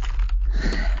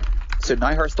 So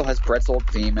Neidhart still has Brett's old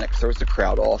theme, and it throws the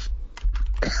crowd off.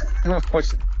 It's one of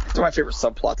my favorite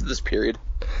subplots of this period.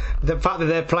 The fact that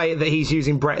they're playing, that he's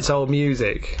using Brett's old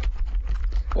music.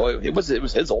 Well, it was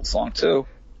his old song too.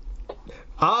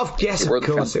 Oh yes, of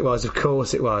course it was. Of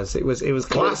course it was. It was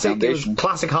classic. It was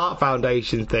classic Heart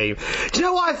Foundation theme. Do you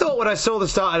know what I thought when I saw the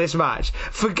start of this match?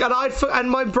 And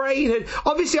my brain had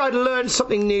obviously I'd learned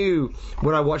something new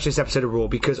when I watched this episode of Raw,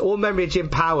 because all memory of Jim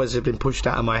Powers had been pushed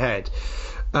out of my head.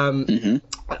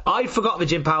 I forgot that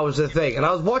Jim Powers was a thing, and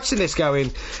I was watching this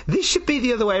going, this should be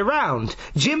the other way around.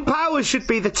 Jim Powers should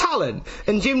be the talent,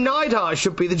 and Jim Neidhart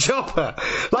should be the jobber.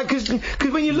 Because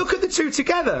when you look at the two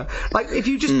together, if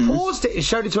you just paused it and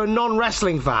showed it to a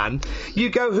non-wrestling fan, you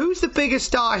go, who's the biggest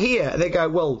star here? And they go,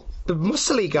 well, the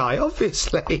muscly guy,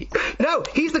 obviously. No,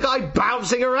 he's the guy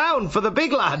bouncing around for the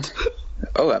big lad.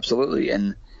 Oh, absolutely.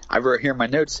 And I wrote here in my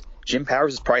notes, Jim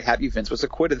Powers is probably happy Vince was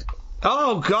acquitted.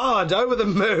 Oh, God, over the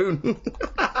moon.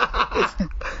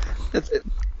 It's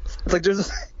like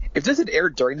if this had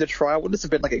aired during the trial, wouldn't this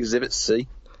have been like Exhibit C?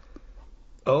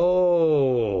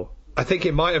 Oh, I think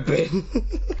it might have been.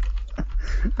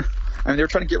 I mean, they were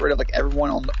trying to get rid of like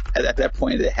everyone at that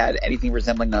point that had anything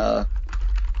resembling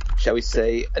shall we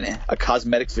say, a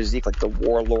cosmetic physique, like the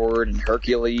Warlord and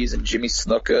Hercules and Jimmy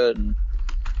Snuka and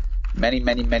many,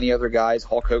 many, many other guys.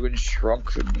 Hulk Hogan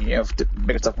shrunk, to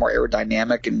make himself more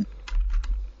aerodynamic, and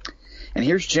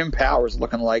here's Jim Powers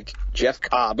looking like Jeff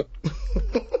Cobb.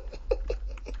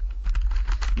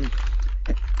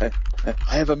 I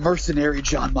have a mercenary,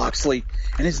 John Moxley,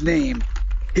 and his name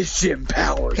is Jim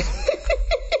Powers.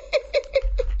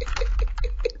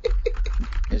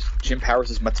 Jim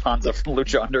Powers is Matanza from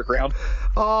Lucha Underground.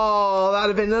 Oh, that'd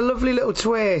have been a lovely little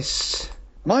twist.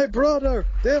 My brother,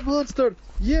 the monster,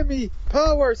 Jimmy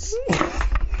Powers.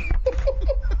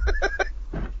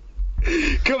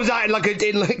 Comes out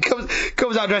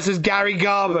comes out dressed as Gary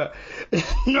Garber. Big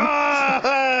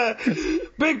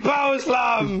power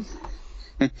slam.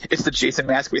 It's the Jason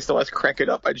mask we still has Crank It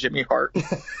Up by Jimmy Hart.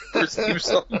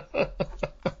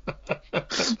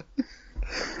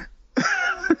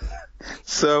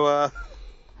 So,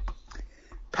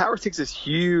 Powers takes this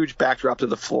huge backdrop to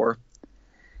the floor.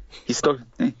 He's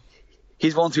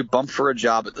willing to bump for a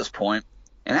job at this point.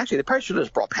 And actually, they probably should have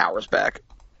just brought Powers back.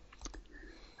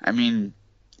 I mean,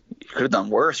 you could have done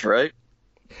worse, right?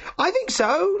 I think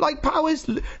so. Like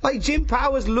Jim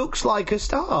Powers looks like a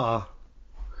star.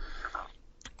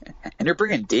 And you're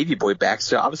bringing Davey Boy back,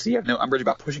 so obviously you have no umbrage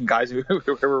about pushing guys who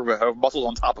have muscles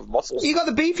on top of muscles. You got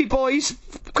the Beefy Boys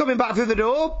coming back through the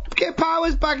door. Get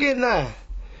Powers back in there.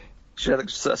 Should have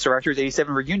the Survivor's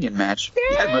 87 reunion match. Yeah.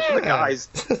 You had most of the guys.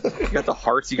 You got the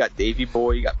Hearts, you got Davey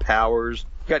Boy, you got Powers,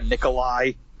 you got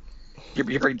Nikolai.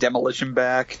 You bring Demolition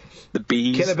back, the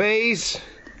Bees. Killer Bees.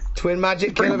 Twin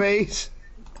Magic Killer Bees.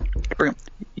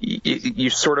 You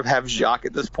sort of have Jacques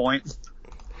at this point.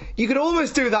 You could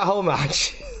almost do that whole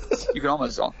match. You can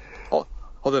almost.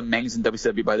 Although Meng's in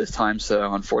WCW by this time,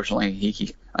 so unfortunately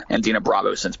he and Dina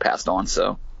Bravo since passed on.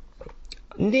 So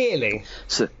nearly.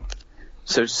 So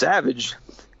Savage.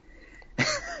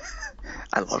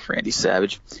 I love Randy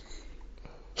Savage.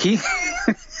 He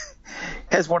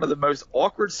has one of the most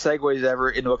awkward segues ever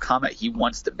into a comment he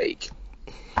wants to make.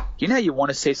 You know how you want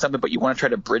to say something, but you want to try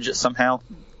to bridge it somehow,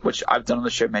 which I've done on the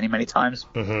show many, many times.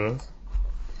 Mm-hmm.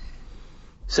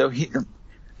 So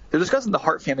they're discussing the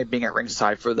Hart family being at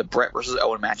ringside for the Brett versus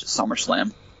Owen match at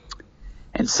SummerSlam.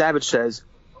 And Savage says,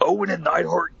 Owen and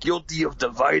Neidhart guilty of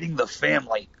dividing the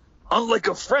family, unlike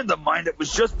a friend of mine that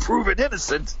was just proven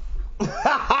innocent.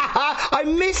 I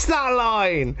missed that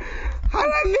line. How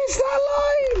did I miss that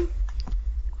line?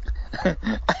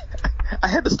 I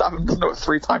had to stop and listen to it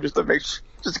 3 times just to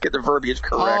get the verbiage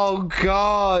correct. Oh,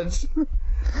 God.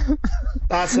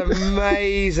 That's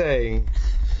amazing.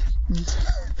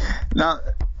 Now,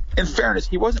 in fairness,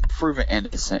 he wasn't proven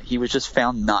innocent. He was just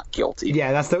found not guilty.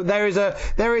 Yeah, there is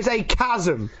a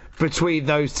chasm between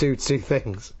those two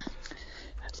things.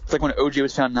 It's like when OJ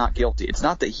was found not guilty. It's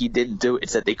not that he didn't do it;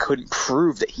 it's that they couldn't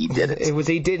prove that he did it. It was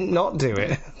he didn't not do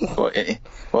it.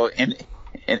 Well,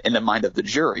 in the mind of the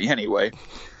jury, anyway.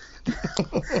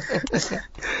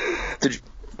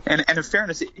 And in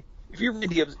fairness, if you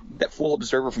read that full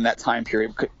Observer from that time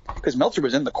period, because Meltzer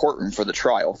was in the courtroom for the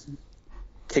trial,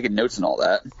 taking notes and all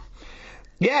that.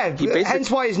 Yeah, hence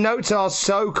why his notes are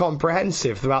so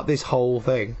comprehensive throughout this whole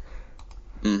thing.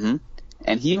 Mm-hmm.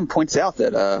 And he even points out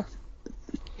that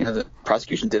the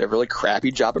prosecution did a really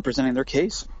crappy job of presenting their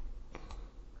case.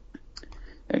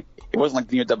 It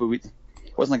wasn't like it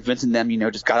wasn't like Vince and them,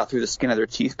 just got out through the skin of their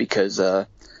teeth because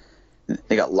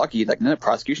they got lucky. Like, no, the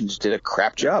prosecution just did a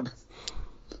crap job.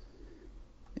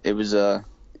 It was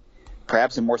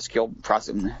perhaps a more skilled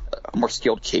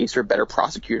case or a better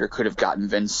prosecutor could have gotten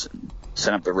Vince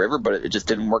sent up the river, but it just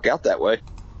didn't work out that way.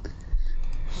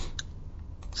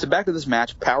 So back to this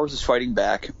match. Powers is fighting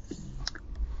back.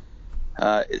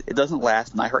 It doesn't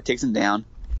last. Neidhart takes him down.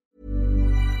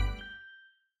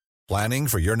 Planning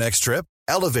for your next trip?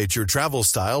 Elevate your travel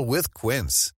style with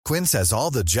Quince. Quince has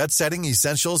all the jet-setting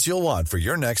essentials you'll want for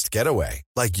your next getaway,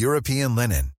 like European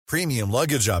linen, premium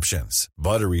luggage options,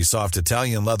 buttery soft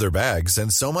Italian leather bags,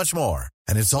 and so much more.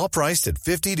 And it's all priced at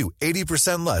 50 to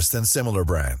 80% less than similar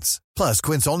brands. Plus,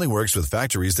 Quince only works with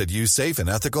factories that use safe and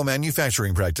ethical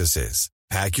manufacturing practices.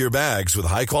 Pack your bags with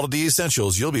high-quality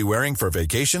essentials you'll be wearing for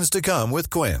vacations to come with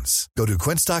Quince. Go to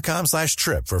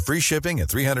quince.com/trip for free shipping and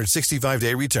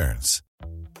 365-day returns.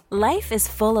 Life is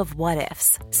full of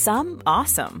what-ifs. Some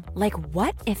awesome, like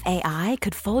what if AI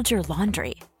could fold your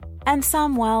laundry? And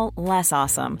some, well, less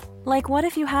awesome. Like what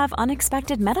if you have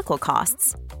unexpected medical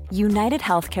costs? United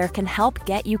Healthcare can help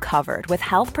get you covered with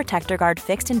Health Protector Guard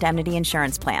fixed indemnity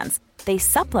insurance plans. They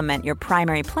supplement your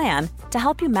primary plan to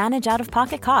help you manage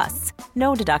out-of-pocket costs.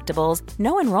 No deductibles,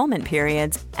 no enrollment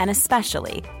periods, and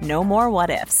especially no more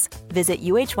what-ifs. Visit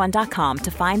uh1.com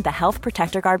to find the Health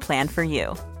Protector Guard plan for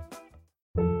you.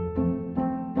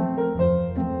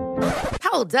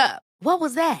 Hold up. What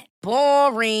was that?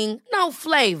 Boring. No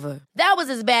flavor. That was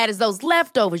as bad as those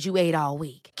leftovers you ate all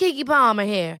week. Keke Palmer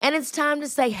here, and it's time to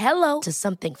say hello to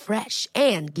something fresh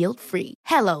and guilt-free.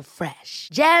 Hello Fresh.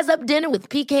 Jazz up dinner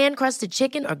with pecan-crusted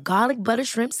chicken or garlic butter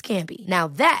shrimp scampi. Now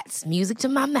that's music to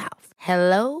my mouth.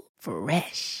 Hello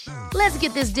Fresh. Let's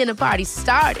get this dinner party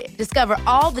started. Discover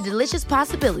all the delicious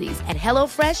possibilities at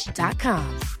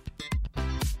hellofresh.com.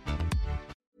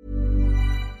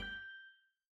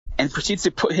 And proceeds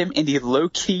to put him in the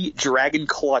low-key dragon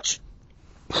clutch.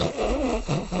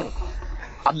 I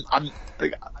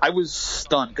was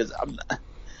stunned because I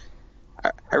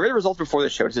read the results before the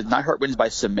show. It said Neidhart wins by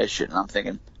submission, and I'm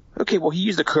thinking, okay, well, he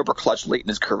used the Cobra clutch late in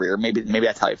his career. Maybe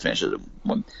that's how he finishes it.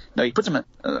 Well, no, he puts him in.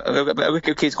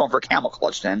 Okay, he's going for a camel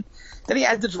clutch then. Then he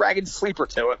adds the dragon sleeper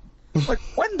to it. Like,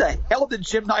 when the hell did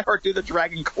Jim Neidhart do the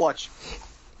dragon clutch?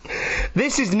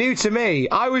 This is new to me.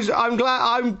 I'm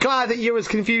glad that you're as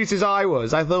confused as I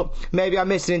was. I thought maybe I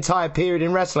missed an entire period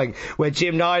in wrestling where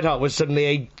Jim Neidhart was suddenly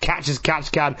a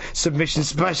catch-as-catch-can submission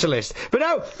specialist. But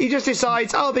no, he just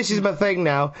decides, oh, this is my thing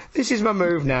now. This is my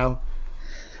move now.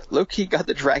 Low-key got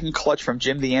the dragon clutch from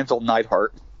Jim the Anvil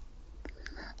Neidhart.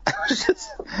 I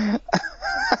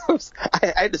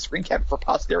had to screen cap it for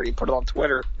posterity and put it on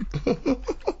Twitter.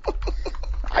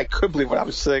 I couldn't believe what I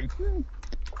was saying.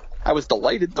 I was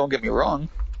delighted, don't get me wrong.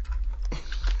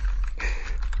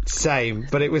 Same,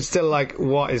 but it was still like,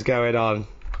 what is going on?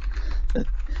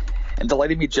 And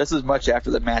delighted me just as much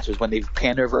after the match was when they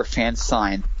panned over a fan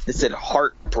sign that said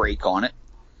Heartbreak on it,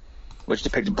 which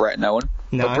depicted Brett and Owen.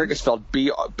 No. But Break is spelled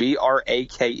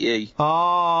B-R-A-K-E.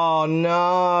 Oh,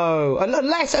 no.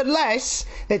 Unless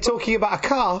they're talking about a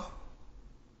car.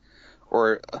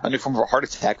 Or a new form of a heart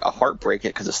attack, a heartbreak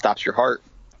it, because it stops your heart.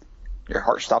 Your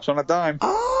heart stops on a dime.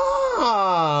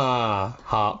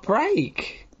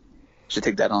 Heartbreak. Should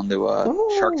take that on to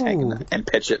Shark Tank and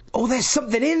pitch it. Oh, there's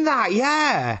something in that,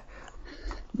 yeah.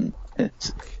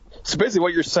 So basically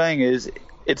what you're saying is,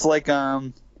 it's like,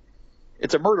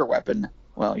 it's a murder weapon.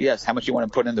 Well, yes, how much you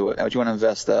want to put into it? How much you want to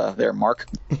invest there, Mark?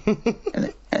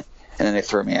 and then they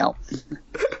throw me out.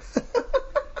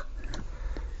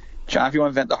 John, if you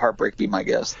want to invent the heartbreak, be my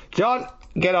guest. John,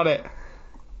 get on it.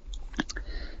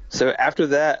 So after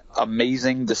that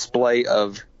amazing display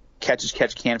of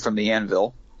catch-as-catch-can from the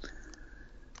Anvil,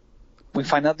 we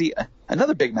find out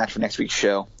another big match for next week's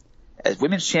show, as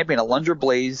Women's Champion Alundra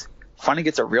Blaze finally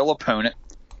gets a real opponent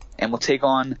and will take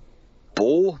on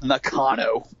Bull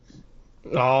Nakano.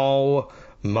 Oh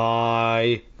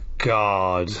my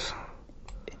God.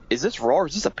 Is this Raw or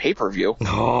is this a pay-per-view?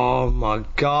 Oh my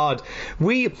God.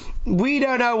 We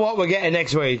don't know what we're getting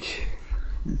next week.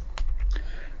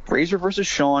 Razor versus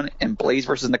Shawn and Blaze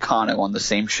versus Nakano on the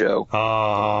same show.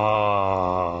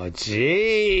 Oh,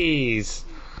 jeez.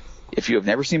 If you have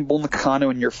never seen Bull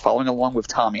Nakano and you're following along with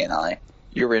Tommy and I,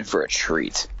 you're in for a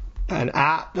treat.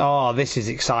 This is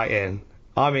exciting.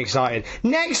 I'm excited.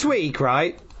 Next week,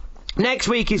 Next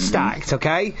week is stacked,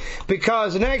 okay?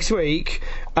 Because next week,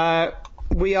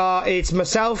 it's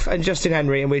myself and Justin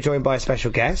Henry, and we're joined by a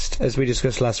special guest, as we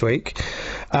discussed last week.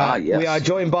 Yes. We are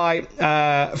joined by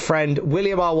friend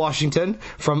William R. Washington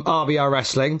from RBR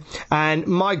Wrestling. And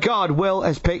my God, Will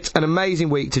has picked an amazing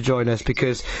week to join us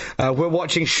because we're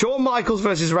watching Shawn Michaels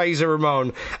versus Razor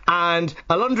Ramon and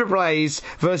Alundra Blaze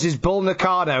versus Bull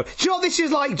Nakano. Do you know what this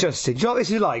is like, Justin? Do you know what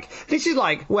this is like? This is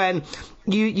like when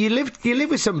you live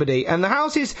with somebody and the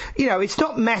house is, it's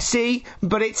not messy,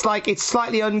 but it's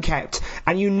slightly unkept,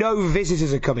 and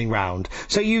visitors are coming round.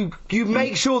 So you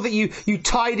make sure that you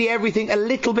tidy everything a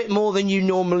little bit more than you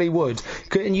normally would,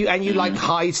 and you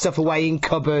hide stuff away in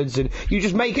cupboards, and you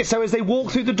just make it so as they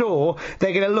walk through the door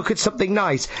they're going to look at something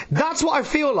nice. That's what I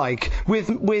feel like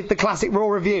with the Classic Raw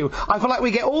review. I feel like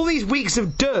we get all these weeks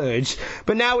of dirge,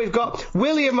 but now we've got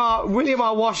William R.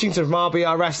 Washington from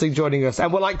RBR Wrestling joining us,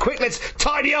 and we're like, quick, let's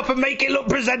tidy up and make it look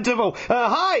presentable.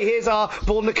 Hi, here's our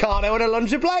Bull Nakano and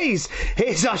Alundra Blaze.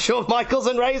 Here's our Shawn Michaels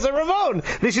and Razor Ramon.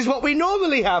 This is what we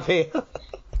normally have here.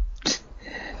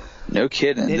 No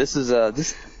kidding. This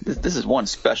is one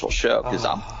special show because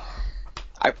I'm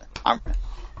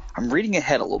reading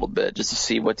ahead a little bit just to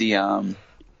see what the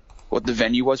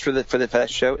venue was for that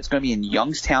show. It's going to be in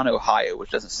Youngstown, Ohio,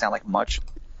 which doesn't sound like much.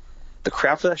 The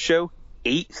crowd for that show,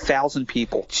 8,000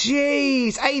 people.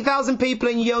 Jeez, 8,000 people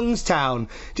in Youngstown.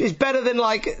 It's better than,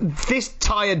 like, this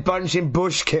tired bunch in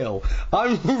Bushkill.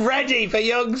 I'm ready for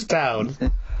Youngstown.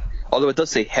 Although it does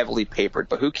say heavily papered,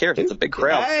 but who cares? It's a big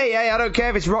crowd. Hey, I don't care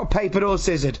if it's rock, papered or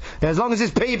scissored. As long as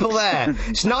there's people there.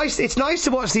 It's nice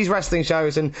to watch these wrestling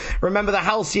shows and remember the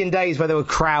halcyon days where there were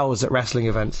crowds at wrestling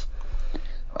events.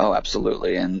 Oh,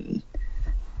 absolutely. And,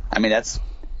 I mean, that's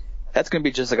going to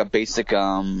be just like a basic,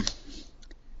 we'll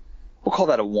call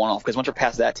that a one-off, because once you're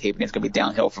past that taping, it's going to be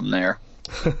downhill from there.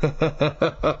 For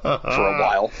a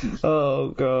while. Oh,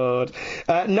 God.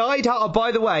 Neidhart,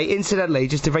 by the way, incidentally,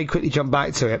 just to very quickly jump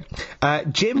back to it,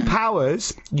 Jim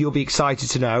Powers, you'll be excited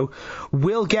to know,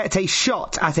 will get a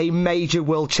shot at a major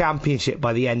world championship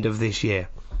by the end of this year.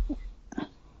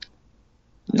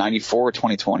 94 or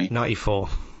 2020? 94.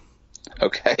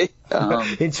 Okay.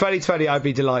 In 2020, I'd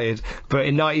be delighted, but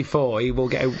in 94, he will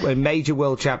get a major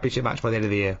world championship match by the end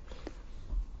of the year.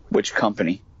 Which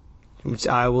company?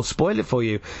 I will spoil it for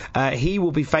you. He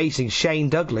will be facing Shane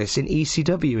Douglas in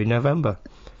ECW in November.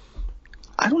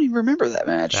 I don't even remember that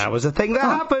match. That was a thing that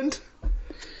happened.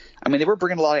 I mean, they were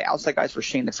bringing a lot of outside guys for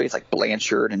Shane to face, like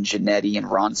Blanchard and Jannetty and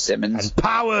Ron Simmons. And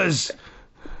Powers!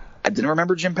 I didn't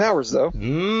remember Jim Powers, though.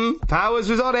 Powers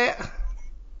was on it.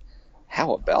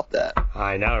 How about that?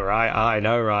 I know,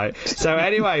 right? So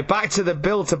anyway, back to the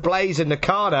bill to Blaze and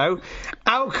Nakano.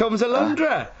 Out comes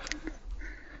Alundra.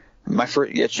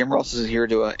 Jim Ross is here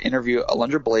to interview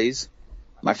Alundra Blaze.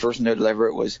 My first note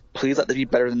ever was, please let them be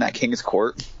better than that King's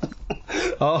Court.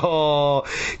 Oh,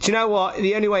 do you know what?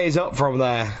 The only way is up from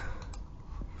there.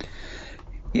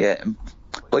 Yeah,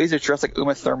 Blaze is dressed like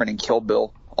Uma Thurman in Kill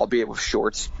Bill, albeit with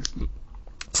shorts.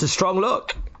 It's a strong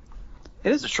look.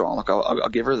 It is a strong look. I'll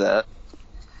give her that.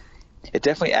 It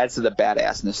definitely adds to the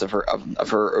badassness of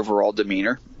her overall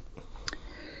demeanor.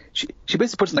 She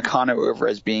basically puts Nakano over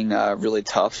as being really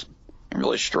tough and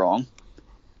really strong,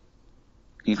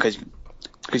 because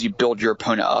you build your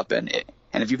opponent up, and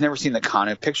if you've never seen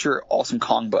Nakano, picture Awesome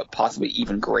Kong but possibly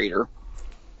even greater.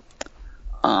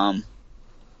 So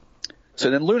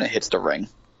then Luna hits the ring,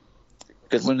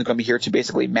 because Luna's going to be here to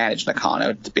basically manage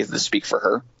Nakano, to basically speak for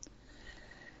her.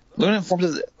 Luna informs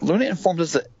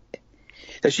us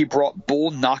that she brought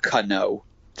Bull Nakano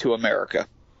to America.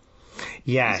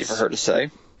 Yes. Easy for her to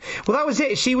say. Well, that was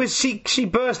it. She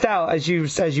burst out, as you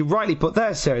rightly put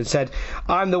there, sir, and said,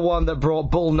 "I'm the one that brought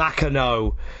Bull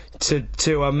Nakano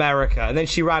to America," and then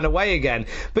she ran away again.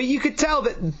 But you could tell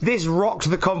that this rocked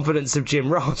the confidence of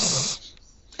Jim Ross,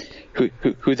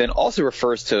 who then also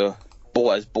refers to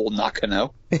Bull as Bull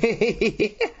Nakano.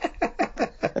 Apparently,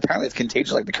 it's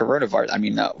contagious like the coronavirus. I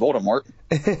mean, Voldemort.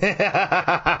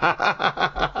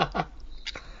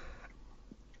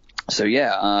 So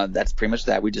yeah, that's pretty much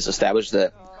that. We just established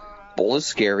that Bull is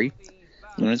scary.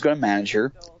 Luna's going to manage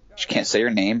her. She can't say her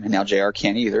name, and now JR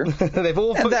can't either. They've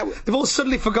all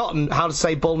suddenly forgotten how to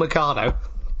say Bull Nakano.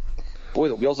 Boy,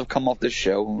 the wheels have come off this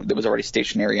show that was already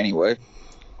stationary anyway.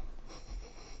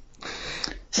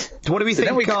 What do we think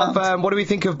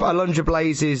of Alundra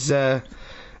Blaze's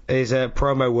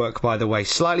promo work, by the way?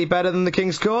 Slightly better than the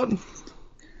King's Court?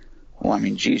 Well, I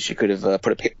mean, geez, she could have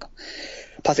put a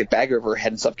plastic bag over her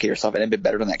head and suffocate herself, and it'd been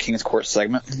better than that King's Court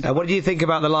segment. What do you think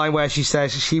about the line where she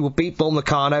says she will beat Bull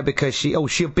Nakano because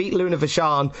she'll beat Luna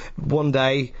Vachon one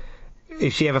day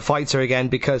if she ever fights her again,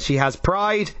 because she has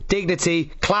pride, dignity,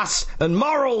 class, and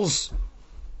morals?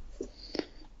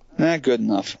 Good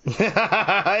enough.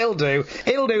 It'll do.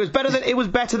 It was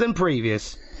better than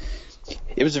previous.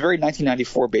 It was a very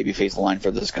 1994 babyface line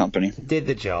for this company. Did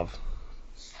the job.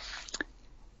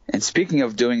 And speaking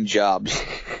of doing jobs,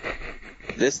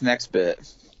 this next bit,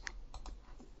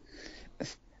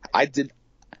 I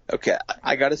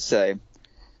gotta say,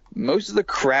 most of the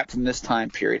crap from this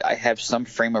time period I have some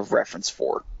frame of reference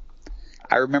for.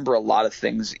 I remember a lot of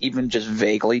things, even just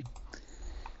vaguely.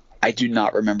 I do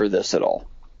not remember this at all.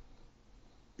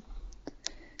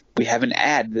 We have an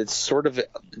ad that's of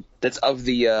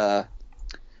the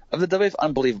WF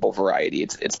Unbelievable variety.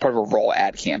 It's part of a Raw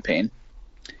ad campaign.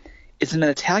 It's in an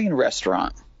Italian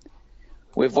restaurant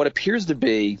with what appears to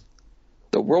be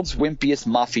the world's wimpiest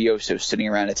mafioso sitting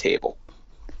around a table.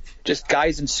 Just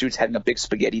guys in suits having a big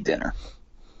spaghetti dinner.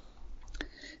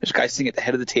 There's a guy sitting at the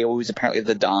head of the table who's apparently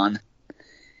the Don.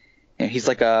 And he's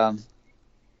like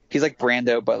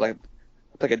Brando, but like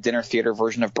a dinner theater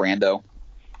version of Brando.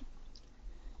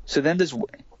 So then are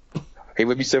you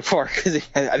with me so far? Because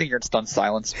I think you're in stunned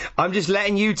silence. I'm just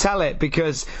letting you tell it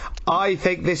because I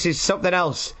think this is something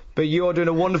else, but you're doing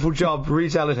a wonderful job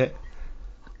retelling it.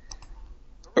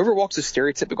 Over walks a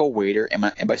stereotypical waiter, and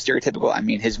by stereotypical I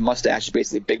mean his mustache is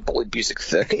basically big Bully Busick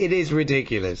thick. It is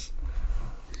ridiculous.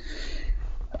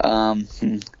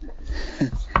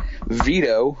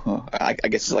 Vito, I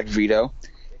guess it's like Vito,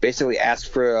 basically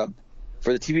asked for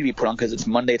the TV to be put on because it's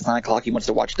Monday at 9 o'clock. He wants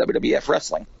to watch WWF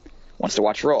wrestling, wants to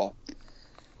watch Raw.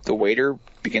 The waiter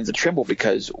begins to tremble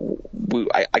because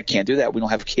I can't do that. We don't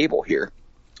have cable here.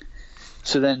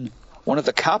 So then one of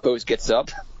the capos gets up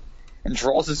and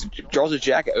draws his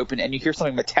jacket open, and you hear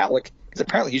something metallic because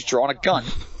apparently he's drawing a gun.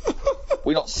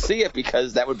 We don't see it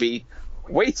because that would be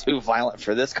way too violent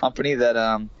for this company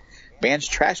that bans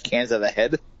trash cans at the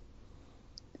head.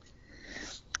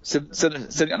 So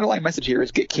the underlying message here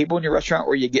is get cable in your restaurant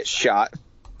or you get shot.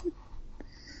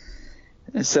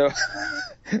 And so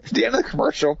the end of the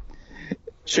commercial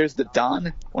shows that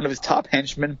Don, one of his top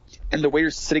henchmen, and the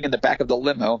waiter's sitting in the back of the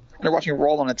limo, and they're watching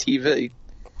Raw on a TV.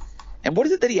 And what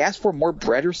is it that he asked for? More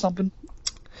bread or something?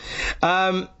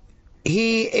 Does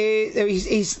he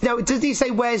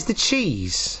say where's the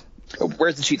cheese? Oh,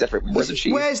 where's the cheese? That's right. Where's the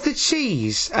cheese? Where's the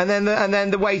cheese? And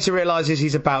then the waiter realizes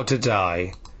he's about to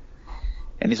die.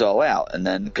 And he's all out, and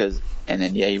then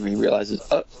he realizes,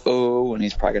 and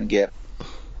he's probably gonna get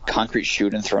concrete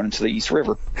shoot and thrown into the East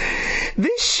River.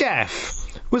 This chef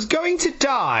was going to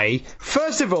die,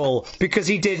 first of all, because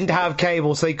he didn't have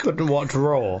cable, so he couldn't watch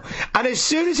Raw. And as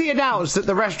soon as he announced that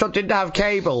the restaurant didn't have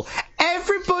cable,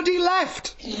 everybody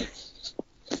left.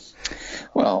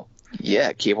 Well,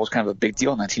 yeah, cable's kind of a big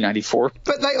deal in 1994.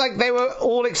 But they were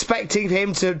all expecting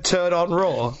him to turn on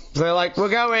Raw. So they're like, we're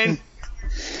going.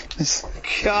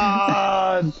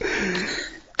 God.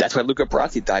 That's why Luca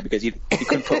Brasi died, because he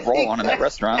couldn't put Raw on in that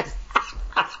restaurant.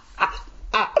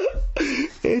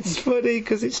 It's funny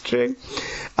because it's true.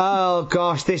 Oh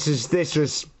gosh, this was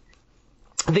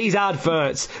these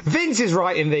adverts. Vince is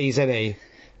writing these, isn't he?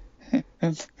 How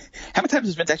many times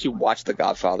has Vince actually watched The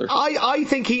Godfather? I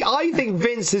think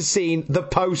Vince has seen the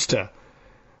poster.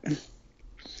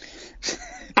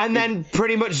 And then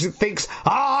pretty much thinks,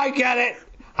 I get it.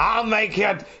 I'll make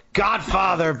it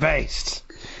Godfather based.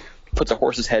 Puts a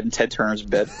horse's head in Ted Turner's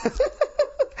bed.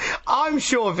 I'm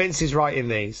sure Vince is writing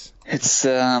these. It's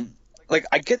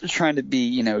I get they're trying to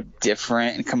be,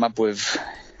 different and come up with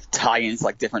tie-ins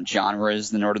like different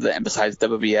genres in order to emphasize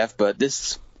WWF, but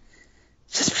this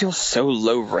just feels so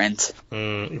low rent.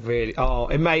 Really? Oh,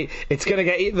 it's going to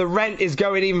get... The rent is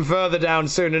going even further down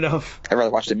soon enough. I'd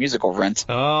rather watch the musical Rent.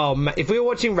 Oh, if we were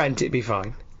watching Rent, it'd be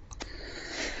fine.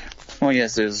 Well,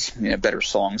 yes, there's better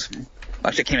songs.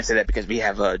 Actually, I can't even say that because we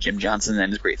have Jim Johnson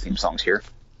and his great theme songs here.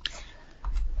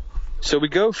 So we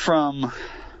go from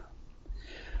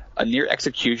a near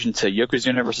execution to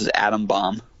Yokozuna versus Adam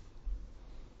Bomb.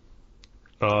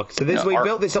 Oh, so we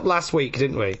built this up last week,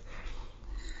 didn't we?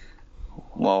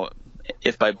 Well,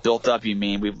 if by built up you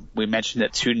mean we mentioned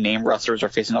that two name wrestlers are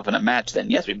facing off in a match, then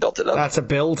yes, we built it up. That's a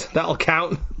build. That'll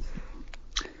count.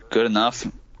 Good enough.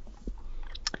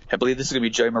 I believe this is going to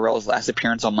be Joey Morello's last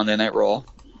appearance on Monday Night Raw.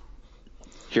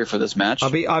 Here for this match.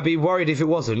 I'd be worried if it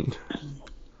wasn't.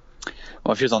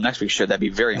 Well, if he was on next week's show, that'd be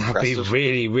very impressive. That'd be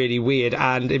really, really weird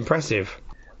and impressive.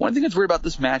 One thing that's weird about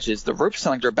this match is the ropes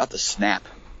sound like they're about to snap.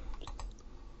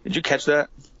 Did you catch that?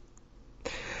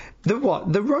 The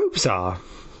what? The ropes are?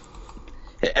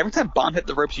 Every time Bomb hit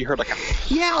the ropes, you heard like a...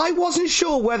 Yeah, I wasn't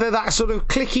sure whether that sort of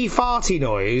clicky farty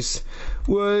noise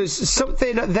was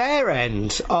something at their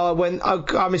end.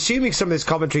 I'm assuming some of this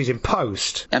commentary's in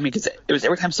post. I mean, because it was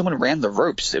every time someone ran the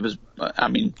ropes, it was,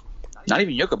 not even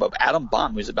Yoko, but Adam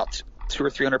Bomb was about 200 or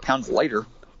 300 pounds lighter.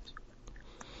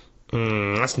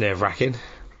 That's nerve-wracking.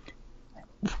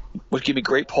 Which gave me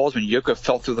great pause when Yoko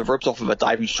fell through the ropes off of a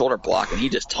diving shoulder block and he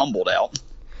just tumbled out.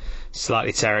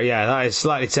 That is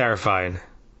slightly terrifying.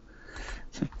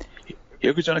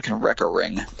 Yokozuna can wreck a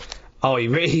ring. Oh, he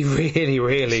really, really,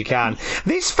 really can.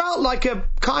 This felt like a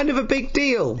kind of a big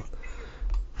deal.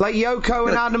 Like Yoko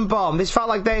and Adam Bomb. This felt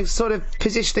like they're sort of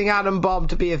positioning Adam Bomb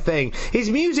to be a thing. His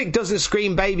music doesn't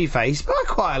scream babyface, but I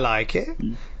quite like it.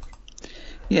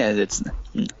 Yeah, it's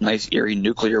nice, eerie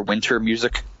nuclear winter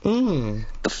music. The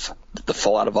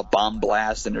fallout of a bomb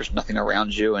blast, and there's nothing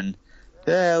around you, and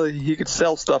yeah, you could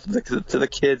sell stuff to the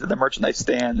kids at the merchandise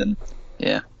stand, and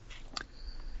yeah.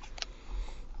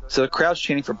 So the crowd's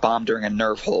chanting for Bomb during a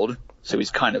nerve hold, so he's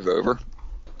kind of over.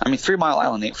 I mean, 3 Mile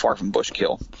Island ain't far from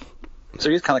Bushkill, so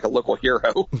he's kind of like a local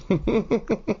hero.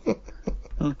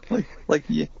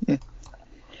 Yeah.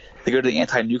 They go to the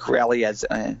anti-nuke rally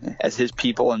as his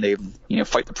people, and they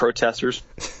fight the protesters.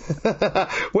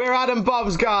 We're Adam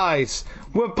Bomb's guys.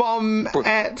 We're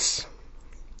Bombettes.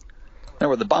 No,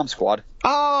 we're the Bomb Squad.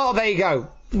 Oh, there you go.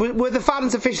 Were the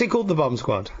fans officially called the Bomb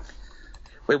Squad?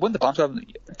 Wait, wouldn't the Bomb Squad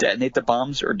detonate the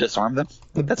bombs or disarm them?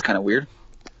 That's kind of weird.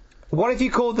 What if you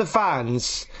called the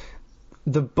fans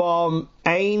the Bomb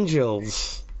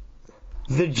Angels?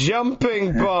 The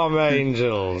Jumping Bomb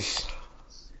Angels.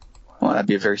 Well, that'd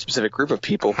be a very specific group of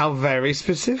people. How very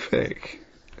specific.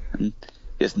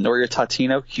 Is Noria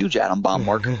Tatino, huge atom bomb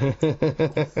mark.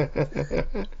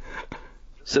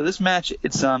 So this match,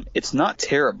 it's not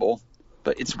terrible,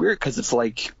 but it's weird because it's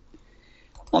like,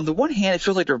 on the one hand, it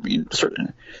feels like they're sort of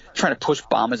trying to push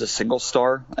Bomb as a single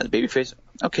star, as a babyface.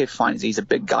 Okay, fine, he's a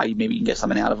big guy, maybe you can get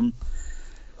something out of him.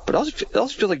 But it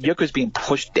also feels like Yoko's being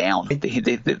pushed down.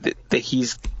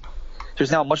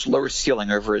 There's now a much lower ceiling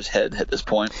over his head at this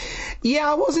point.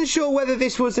 Yeah, I wasn't sure whether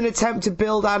this was an attempt to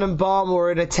build Adam Bomb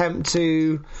or an attempt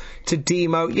to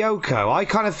demote Yoko. I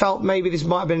kind of felt maybe this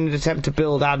might have been an attempt to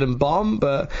build Adam Bomb,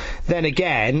 but then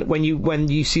again, when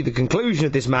you see the conclusion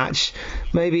of this match,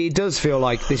 maybe it does feel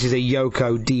like this is a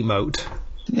Yoko demote.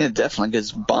 Yeah, definitely,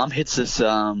 because Bomb hits this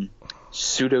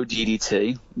pseudo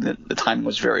DDT. The timing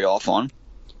was very off on.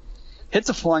 Hits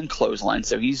a flying clothesline,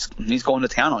 so he's going to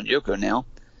town on Yoko now.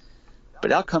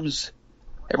 But out comes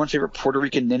everyone's favorite Puerto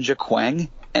Rican ninja, Kwang,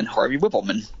 and Harvey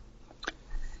Whippleman.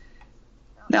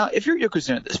 Now, if you're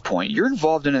Yokozuna at this point, you're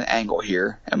involved in an angle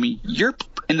here. I mean, you're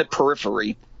in the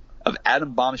periphery of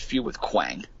Adam Bomb's feud with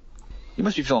Kwang. You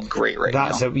must be feeling great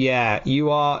now. Yeah, you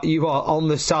are on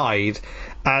the side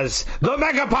as the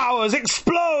Mega Powers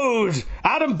explode!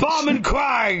 Adam Bomb and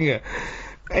Kwang!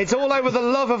 It's all over the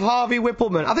love of Harvey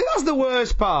Whippleman. I think that's the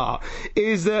worst part,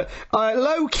 is that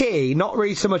low-key, not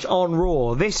really so much on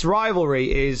Raw, this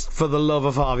rivalry is for the love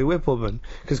of Harvey Whippleman.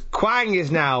 Because Kwang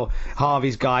is now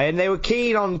Harvey's guy, and they were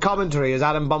keen on commentary as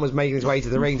Adam Bomb was making his way to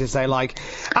the ring to say, like,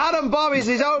 Adam Bomb is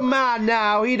his own man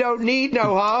now, he don't need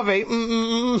no Harvey.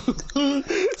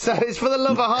 So it's for the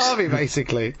love of Harvey,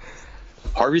 basically.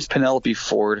 Harvey's Penelope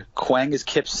Ford, Kwang is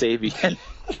Kip Sabian,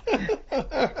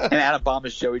 and Adam Bomb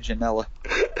is Joey Janela.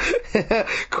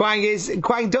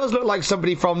 Kwang does look like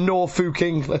somebody from Norfolk,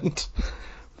 England.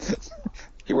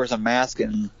 He wears a mask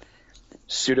and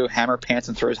pseudo hammer pants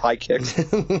and throws high kicks.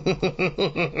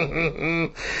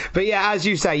 But yeah, as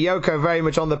you say, Yoko very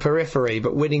much on the periphery,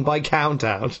 but winning by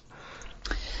countout.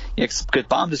 Yeah, because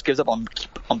Bomb just gives up on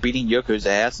beating Yoko's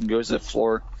ass and goes to the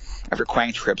floor after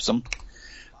Kwang trips him.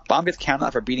 Bomb gets counted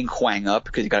out for beating Kwang up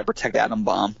because you got to protect Adam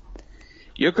Bomb.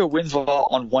 Yoko wins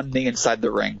on one knee inside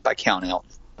the ring by countout.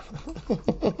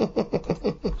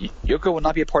 Yoko will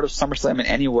not be a part of SummerSlam in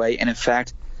any way, and in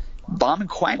fact, Bomb and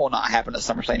Kwang will not happen at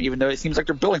SummerSlam, even though it seems like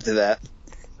they're building to that.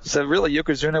 So really,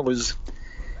 Yokozuna was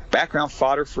background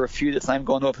fodder for a feud that's not even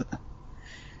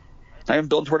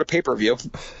building toward a pay-per-view.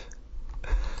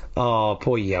 Oh,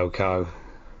 poor Yoko.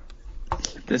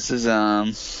 This is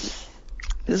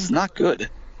not good.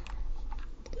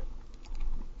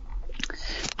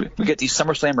 We get the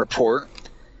SummerSlam report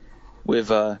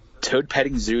with Toad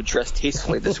petting Zoo dressed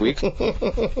tastefully this week.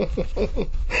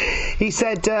 He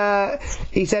said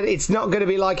it's not going to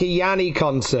be like a Yanni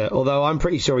concert, although I'm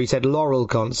pretty sure he said Laurel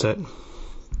concert.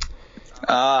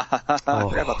 I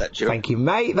forgot about that joke. Thank you,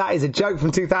 mate. That is a joke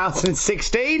from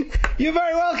 2016. You're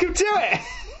very welcome to it.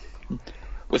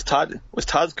 Was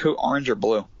Todd's coat orange or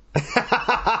blue?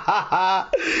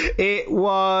 It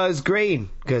was green,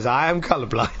 because I am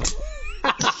colourblind.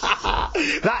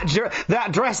 That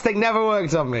dress thing never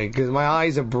worked on me, because my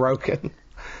eyes are broken.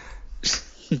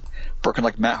 Broken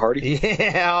like Matt Hardy?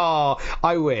 Yeah,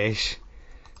 I wish.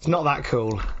 It's not that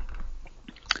cool.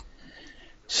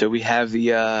 So we have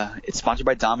it's sponsored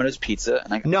by Domino's Pizza.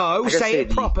 And say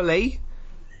it properly.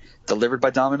 Delivered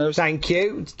by Domino's? Thank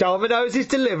you. Domino's is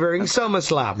delivering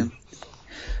SummerSlam.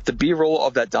 The B-roll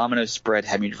of that Domino's spread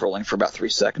had me rolling for about 3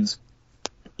 seconds.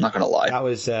 Not gonna lie. That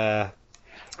was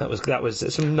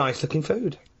some nice looking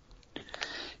food.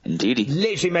 Indeedy.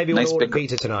 Literally made me want to order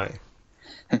pizza tonight.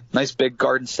 Nice big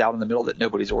garden salad in the middle that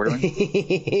nobody's ordering.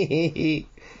 Give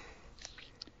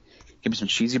me some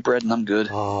cheesy bread and I'm good.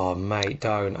 Oh, mate,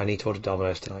 don't. I need to order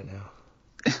Domino's tonight now.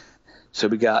 So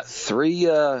we got 3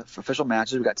 official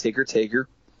matches. We got Taker.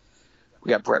 We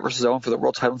got Brett versus Owen for the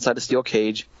world title inside a steel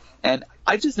cage. And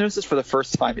I just noticed this for the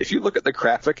first time. If you look at the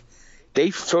graphic, they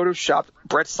photoshopped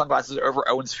Brett's sunglasses over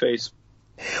Owen's face.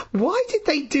 Why did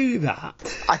they do that?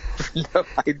 I have no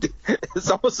idea.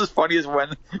 It's almost as funny as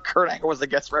when Kurt Angle was the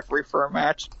guest referee for a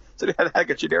match. So they had like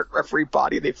a generic referee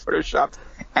body. They photoshopped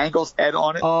Angle's head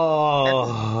on it.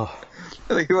 Oh.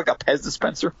 And they look like a Pez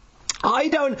dispenser. I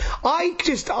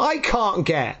can't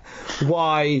get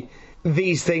why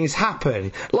these things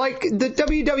happen. Like, the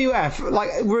WWF, like,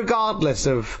 regardless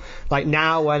of Like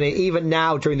now, even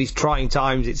now during these trying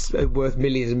times, it's worth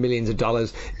millions and millions of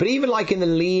dollars. But even like in the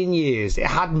lean years, it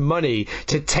had money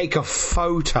to take a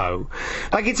photo.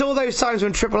 Like it's all those times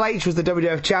when Triple H was the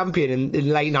WWF champion in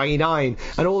late '99,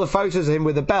 and all the photos of him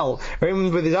with the belt, or him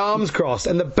with his arms crossed,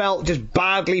 and the belt just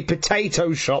badly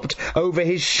potato chopped over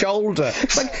his shoulder.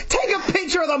 It's like, take a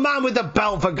picture of the man with the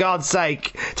belt, for God's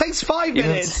sake. It takes 5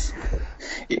 minutes.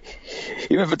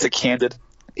 Even if it's a candid.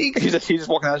 He's just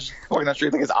walking down the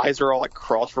street, like his eyes are all like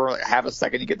crossed for like half a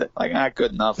second. You get that, like,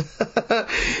 good enough.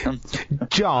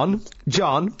 John,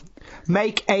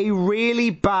 make a really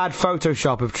bad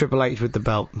Photoshop of Triple H with the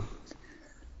belt.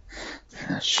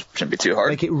 Shouldn't be too hard.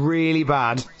 Make it really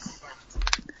bad.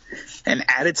 And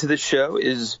added to the show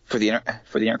is for the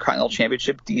Intercontinental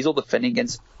Championship, Diesel defending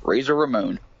against Razor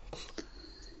Ramon.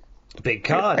 Big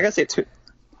card. I gotta say,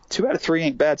 2 out of 3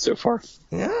 ain't bad so far.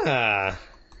 Yeah.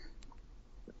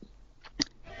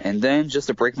 And then, just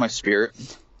to break my spirit,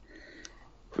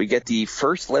 we get the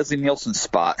first Leslie Nielsen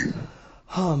spot.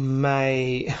 Oh,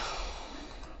 mate.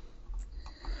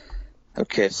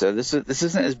 Okay, so this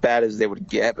isn't as bad as they would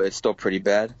get, but it's still pretty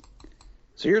bad.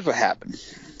 So here's what happened.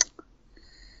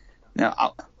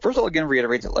 Now, first I'll again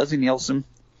reiterate that Leslie Nielsen,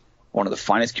 one of the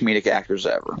finest comedic actors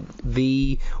ever.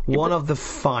 One of the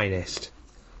finest.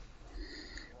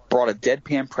 Brought a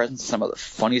deadpan presence to some of the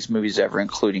funniest movies ever,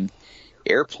 including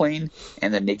Airplane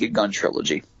and the Naked Gun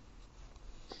trilogy.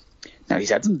 Now, he's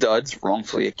had some duds: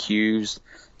 Wrongfully Accused,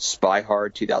 Spy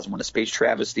Hard, 2001: A Space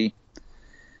Travesty.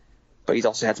 But he's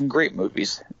also had some great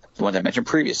movies, the ones I mentioned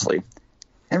previously.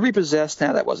 And Repossessed,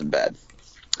 now that wasn't bad.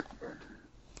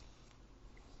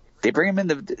 They bring him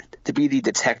in to be the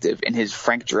detective in his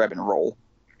Frank Drebin role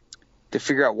to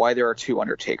figure out why there are 2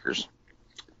 Undertakers.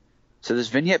 So this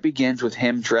vignette begins with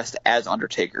him dressed as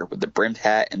Undertaker with the brimmed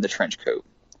hat and the trench coat.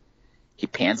 He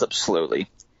pans up slowly.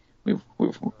 We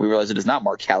realize it is not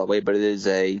Mark Calloway, but it is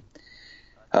a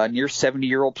near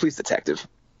 70-year-old police detective.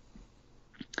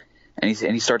 And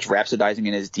he starts rhapsodizing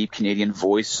in his deep Canadian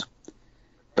voice.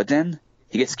 But then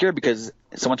he gets scared because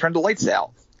someone turned the lights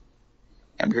out.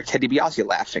 And we hear Ted DiBiase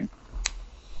laughing.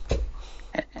 And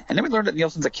then we learn that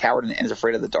Nielsen's a coward and is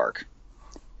afraid of the dark.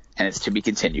 And it's to be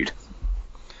continued.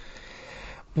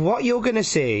 What you're going to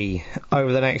see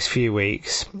over the next few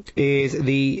weeks is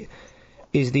the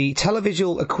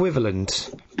televisual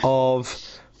equivalent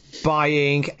of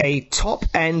buying a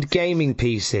top-end gaming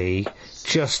PC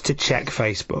just to check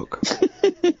Facebook.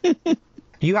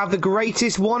 You have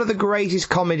one of the greatest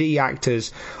comedy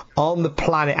actors on the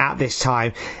planet at this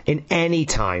time, in any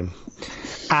time.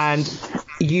 And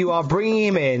you are bringing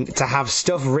him in to have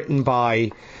stuff written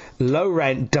by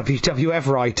low-rent WWF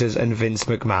writers and Vince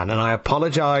McMahon. And I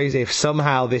apologise if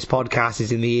somehow this podcast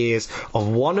is in the ears of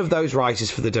one of those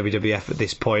writers for the WWF at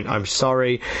this point. I'm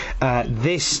sorry.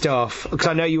 This stuff, because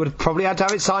I know you would have probably had to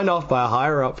have it signed off by a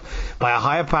higher-up, by a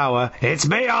higher power. It's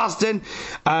me, Austin!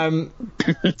 But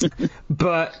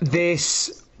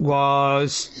this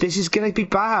is going to be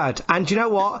bad. And do you know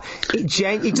what?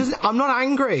 It doesn't. I'm not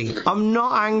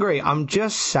angry. I'm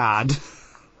just sad.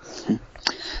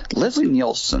 Leslie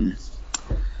Nielsen,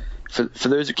 for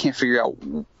those who can't figure out,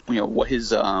 what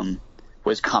his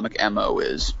comic MO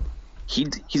is, he's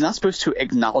not supposed to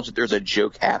acknowledge that there's a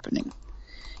joke happening.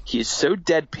 He is so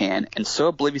deadpan and so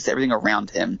oblivious to everything around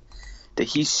him that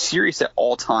he's serious at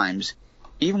all times,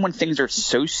 even when things are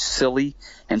so silly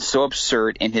and so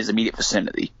absurd in his immediate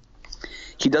vicinity.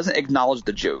 He doesn't acknowledge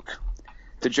the joke.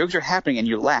 The jokes are happening and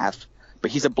you laugh,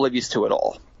 but he's oblivious to it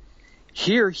all.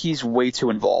 Here, he's way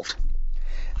too involved.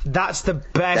 That's the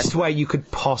best way you could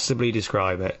possibly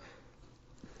describe it.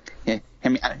 Yeah, I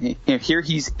mean, here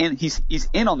he's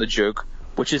in on the joke,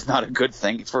 which is not a good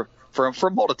thing for a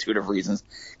multitude of reasons.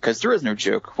 Because there is no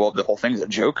joke. Well, the whole thing's a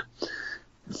joke.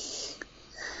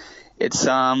 It's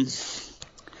the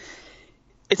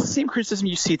same criticism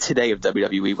you see today of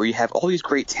WWE, where you have all these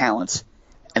great talents,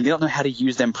 and they don't know how to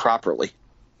use them properly.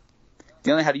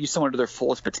 They don't know how to use someone to their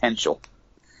fullest potential.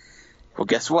 Well,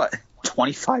 guess what?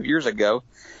 25 years ago,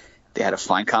 they had a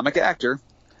fine comic actor,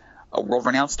 a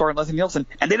world-renowned star in Leslie Nielsen,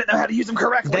 and they didn't know how to use him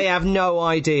correctly. They have no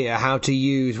idea how to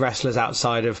use wrestlers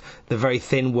outside of the very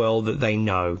thin world that they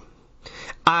know.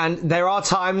 And there are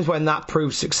times when that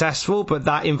proves successful, but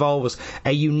that involves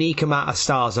a unique amount of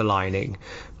stars aligning.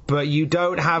 But you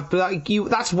don't have...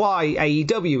 That's why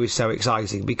AEW is so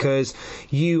exciting, because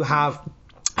you have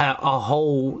a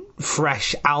whole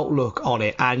fresh outlook on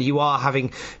it, and you are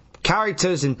having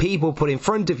characters and people put in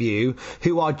front of you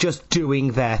who are just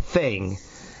doing their thing.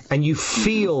 And you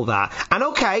feel that. And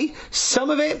okay,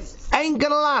 some of it ain't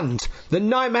gonna land. The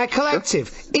Nightmare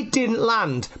Collective. It didn't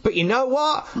land. But you know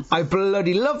what? I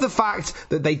bloody love the fact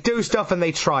that they do stuff and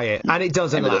they try it, and it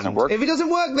doesn't land. If it doesn't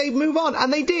work, they move on,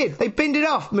 and they did. They binned it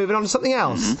off, moving on to something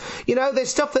else. You know, there's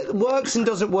stuff that works and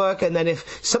doesn't work, and then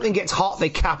if something gets hot, they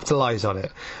capitalise on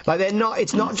it. Like, they're not.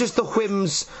 It's not just the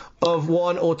whims of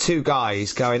one or two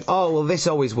guys going, oh, well, this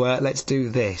always worked, let's do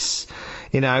this.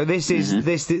 You know, this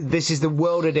is the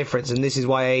world of difference, and this is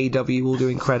why AEW will do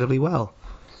incredibly well.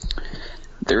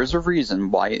 There's a reason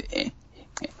why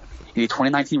the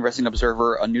 2019 Wrestling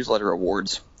Observer Newsletter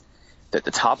Awards that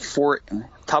the top four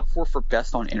for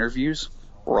best on interviews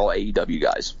were all AEW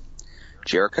guys: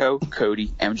 Jericho, Cody,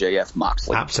 MJF,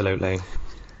 Moxley. Absolutely.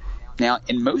 Now,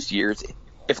 in most years,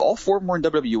 if all four were in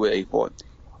WWE,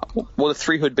 well, the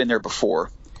three who had been there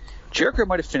before, Jericho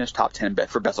might have finished top 10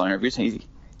 for best on interviews, and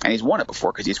he's won it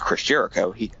before because he's Chris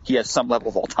Jericho. He has some level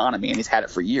of autonomy, and he's had it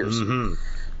for years.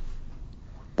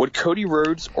 Would Cody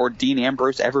Rhodes or Dean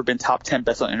Ambrose ever been top 10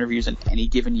 best on interviews in any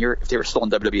given year if they were still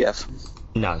in WWF?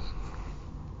 No.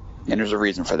 And there's a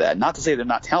reason for that. Not to say they're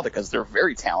not talented, because they're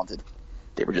very talented.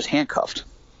 They were just handcuffed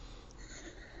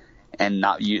and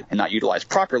not utilized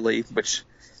properly, which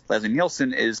Leslie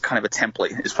Nielsen is kind of a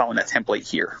template, is following that template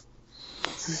here.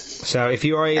 So if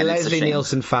you are a Leslie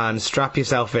Nielsen fan, strap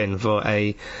yourself in for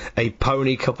a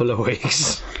pony couple of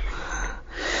weeks.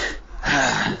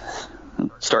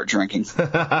 Start drinking.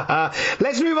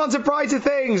 Let's move on to brighter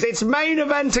things. It's main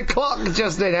event o'clock,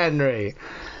 Justin Henry.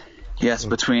 Yes,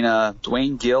 between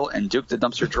Dwayne Gill and Duke the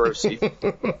Dumpster Droese.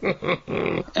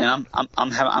 And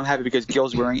I'm happy because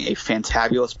Gill's wearing a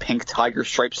fantabulous pink tiger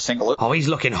striped singlet. Oh, he's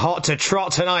looking hot to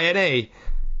trot tonight, isn't he?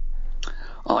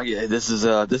 Oh yeah, this is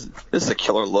a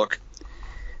killer look.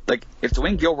 Like, if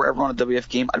Dwayne Gill were ever on a WF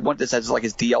game, I'd want this as like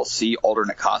his DLC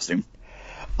alternate costume.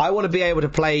 I want to be able to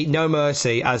play No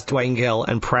Mercy as Dwayne Gill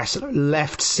and press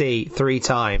left C 3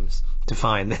 times to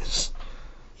find this.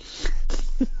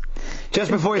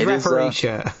 Just before his referee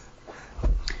shirt.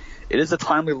 It is a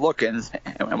timely look, and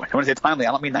when I say timely,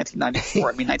 I don't mean 1994,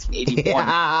 I mean 1981.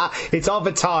 Yeah, it's of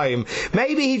a time.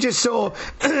 Maybe he just saw,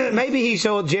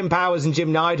 Jim Powers and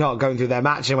Jim Neidhart going through their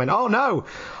match and went, oh no,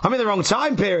 I'm in the wrong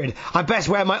time period. I best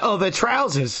wear my other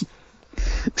trousers.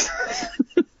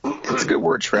 It's a good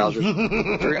word, trousers.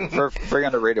 Very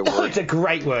underrated word. It's a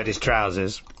great word, is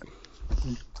trousers.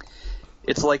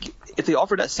 It's like, if they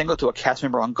offered that singlet to a cast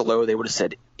member on Glow, they would have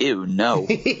said, ew, no.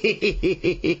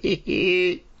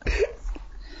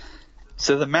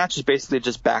 So the match is basically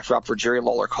just backdrop for Jerry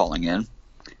Lawler calling in.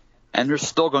 And they're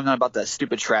still going on about that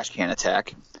stupid trash can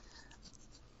attack.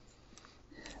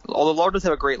 Although Lawler does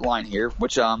have a great line here,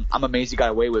 which I'm amazed he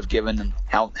got away with, given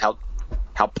how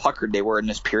puckered they were in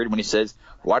this period, when he says,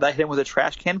 why did I hit him with a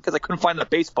trash can? Because I couldn't find a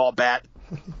baseball bat.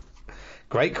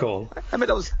 Great call. I mean,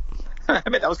 that was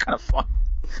kind of fun.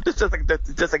 Just like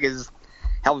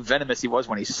how venomous he was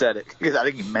when he said it, because I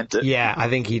think he meant it. Yeah, I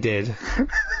think he did.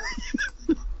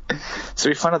 So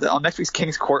we find out that on next week's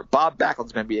King's Court, Bob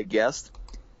Backlund's going to be a guest.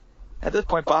 At this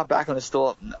point, Bob Backlund is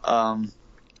still the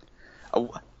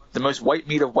most white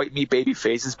meat baby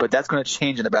faces, but that's going to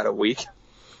change in about a week.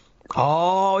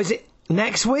 Oh, is it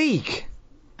next week?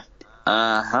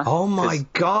 Uh-huh. Oh my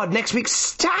God, next week's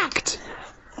stacked.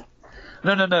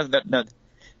 No.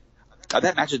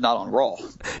 That match is not on Raw.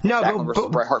 No, Backlund versus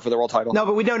Bret Hart for the world title. No,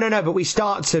 but we don't. No, but we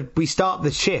start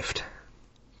the shift.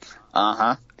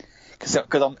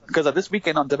 Because of this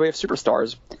weekend on WWF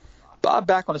Superstars, Bob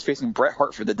Backlund is facing Bret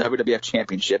Hart for the WWF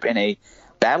Championship in a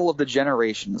Battle of the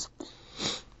Generations.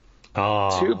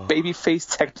 Oh. Two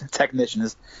babyface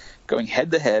technicians going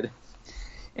head to head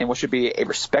in what should be a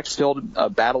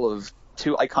respect-filled battle of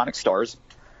two iconic stars.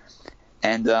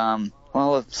 And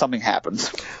well, something happens.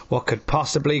 What could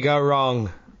possibly go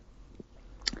wrong?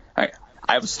 I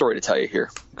have a story to tell you here.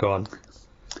 Go on.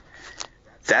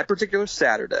 That particular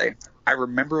Saturday, I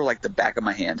remember like the back of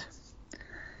my hand.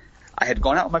 I had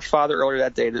gone out with my father earlier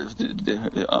that day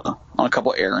on a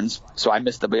couple errands, so I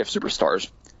missed WWF Superstars.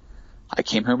 I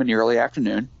came home in the early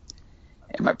afternoon,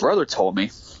 and my brother told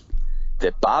me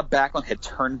that Bob Backlund had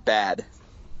turned bad.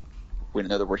 We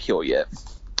didn't know the word heel yet.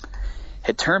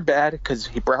 Had turned bad because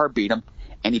Bret Hart beat him,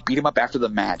 and he beat him up after the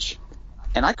match.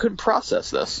 And I couldn't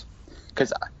process this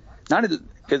because not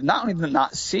only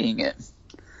not seeing it,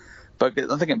 but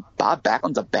I'm thinking, Bob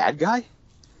Backlund's a bad guy?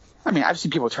 I mean, I've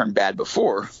seen people turn bad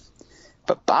before,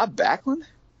 but Bob Backlund?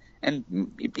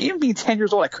 And even being 10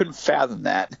 years old, I couldn't fathom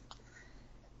that.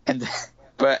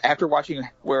 But after watching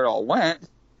where it all went,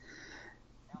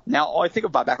 now all I think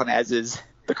of Bob Backlund as is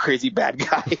the crazy bad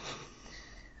guy.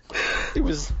 It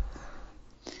was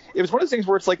one of those things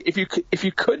where it's like, if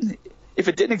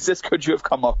it didn't exist, could you have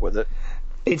come up with it?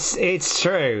 It's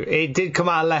true. It did come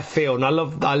out of left field, and I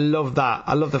love that.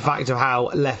 I love the fact of how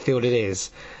left field it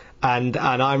is, and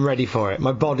I'm ready for it.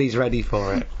 My body's ready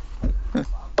for it.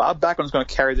 Bob Backlund's going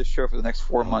to carry this show for the next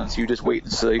 4 months. You just wait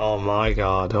and see. Oh my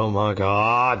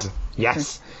god!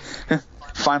 Yes.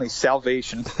 Finally,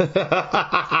 salvation.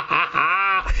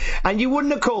 And you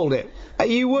wouldn't have called it.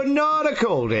 You would not have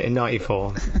called it in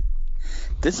 '94.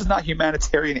 This is not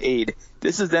humanitarian aid.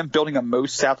 This is them building a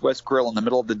Moe's Southwest grill in the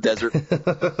middle of the desert.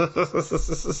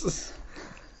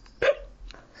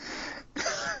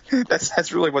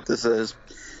 That's really what this is.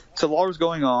 So Lawler's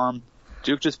going on.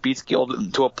 Duke just beats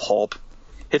Gilden to a pulp.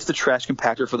 Hits the trash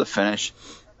compactor for the finish.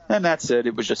 And that's it.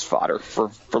 It was just fodder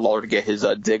for Lawler to get his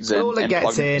digs in. Lawler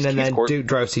gets in, and then Duke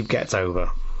Drosy gets over.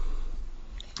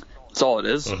 That's all it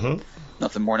is. Mm-hmm.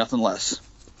 Nothing more, nothing less.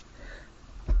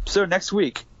 So next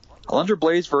week, Alundra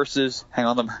Blaze versus... Hang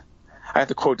on, I have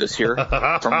to quote this here.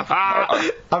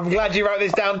 I'm glad you wrote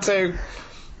this down too.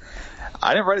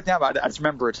 I didn't write it down, but I just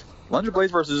remember it. Alundra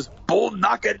Blaze versus Bull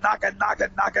Knockin'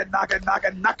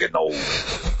 No.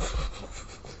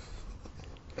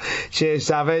 Cheers,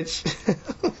 Savage.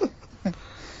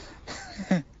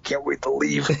 Can't wait to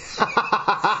leave.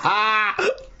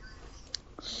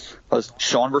 Was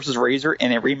Shawn versus Razor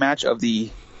in a rematch of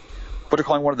what they're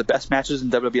calling one of the best matches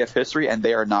in WWF history, and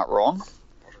they are not wrong.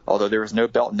 Although there is no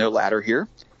belt, no ladder here.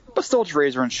 But still, it's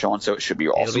Razor and Shawn, so it should be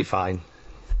awesome. It'll be fine.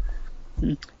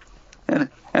 And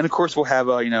of course, we'll have,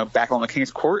 back on the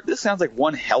King's Court. This sounds like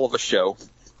one hell of a show.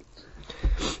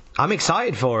 I'm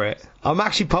excited for it. I'm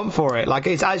actually pumped for it. Like,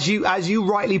 it's as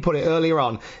you rightly put it earlier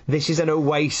on, this is an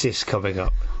oasis coming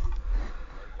up.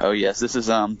 Oh, yes. This is,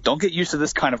 don't get used to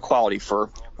this kind of quality for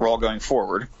Raw going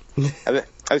forward. At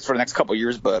least for the next couple of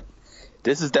years, but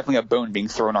this is definitely a bone being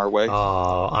thrown our way.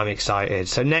 Oh, I'm excited.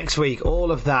 So next week,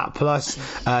 all of that, plus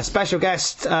special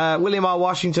guest William R.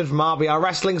 Washington from RBR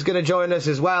Wrestling's going to join us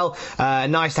as well.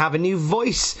 Nice to have a new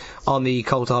voice on the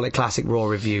Cultaholic Classic Raw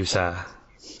review, sir.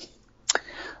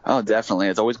 Oh, definitely.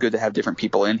 It's always good to have different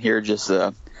people in here, just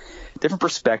different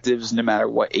perspectives, no matter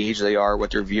what age they are, what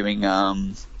they're viewing, how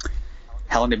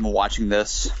long they've been watching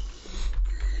this.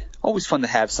 Always fun to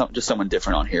have just someone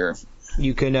different on here.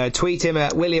 You can tweet him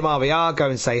at WilliamRBR. Go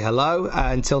and say hello.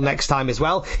 Until next time as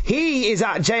well. He is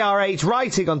at JRH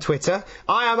Writing on Twitter.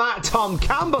 I am at Tom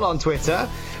Campbell on Twitter.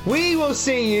 We will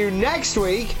see you next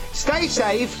week. Stay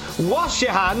safe. Wash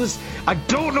your hands. I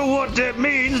don't know what that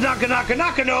means. Naka naka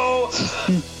naka no.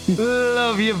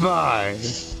 Love you. Bye.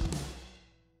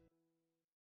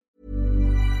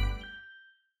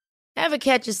 Ever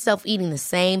catch yourself eating the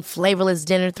same flavorless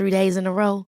dinner 3 days in a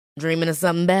row? Dreaming of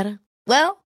something better?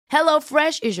 Well,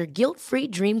 HelloFresh is your guilt-free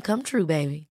dream come true,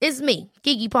 baby. It's me,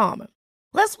 Keke Palmer.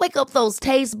 Let's wake up those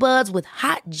taste buds with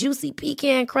hot, juicy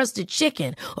pecan-crusted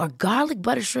chicken or garlic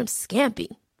butter shrimp scampi.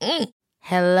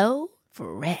 Hello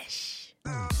Fresh.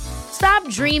 Stop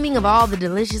dreaming of all the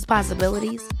delicious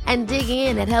possibilities and dig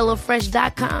in at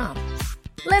HelloFresh.com.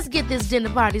 Let's get this dinner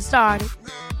party started.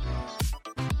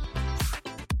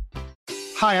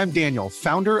 Hi, I'm Daniel,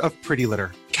 founder of Pretty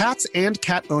Litter. Cats and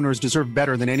cat owners deserve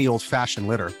better than any old-fashioned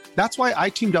litter. That's why I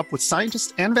teamed up with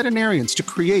scientists and veterinarians to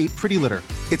create Pretty Litter.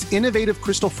 Its innovative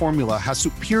crystal formula has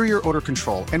superior odor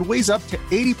control and weighs up to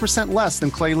 80% less than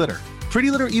clay litter.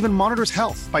 Pretty Litter even monitors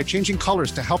health by changing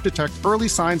colors to help detect early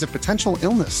signs of potential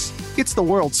illness. It's the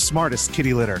world's smartest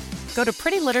kitty litter. Go to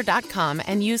prettylitter.com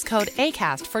and use code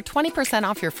ACAST for 20%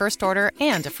 off your first order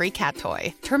and a free cat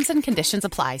toy. Terms and conditions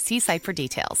apply. See site for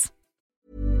details.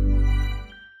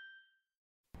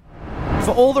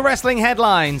 For all the wrestling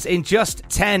headlines in just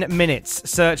 10 minutes,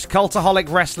 search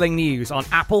Cultaholic Wrestling News on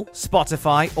Apple,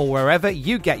 Spotify, or wherever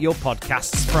you get your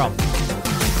podcasts from.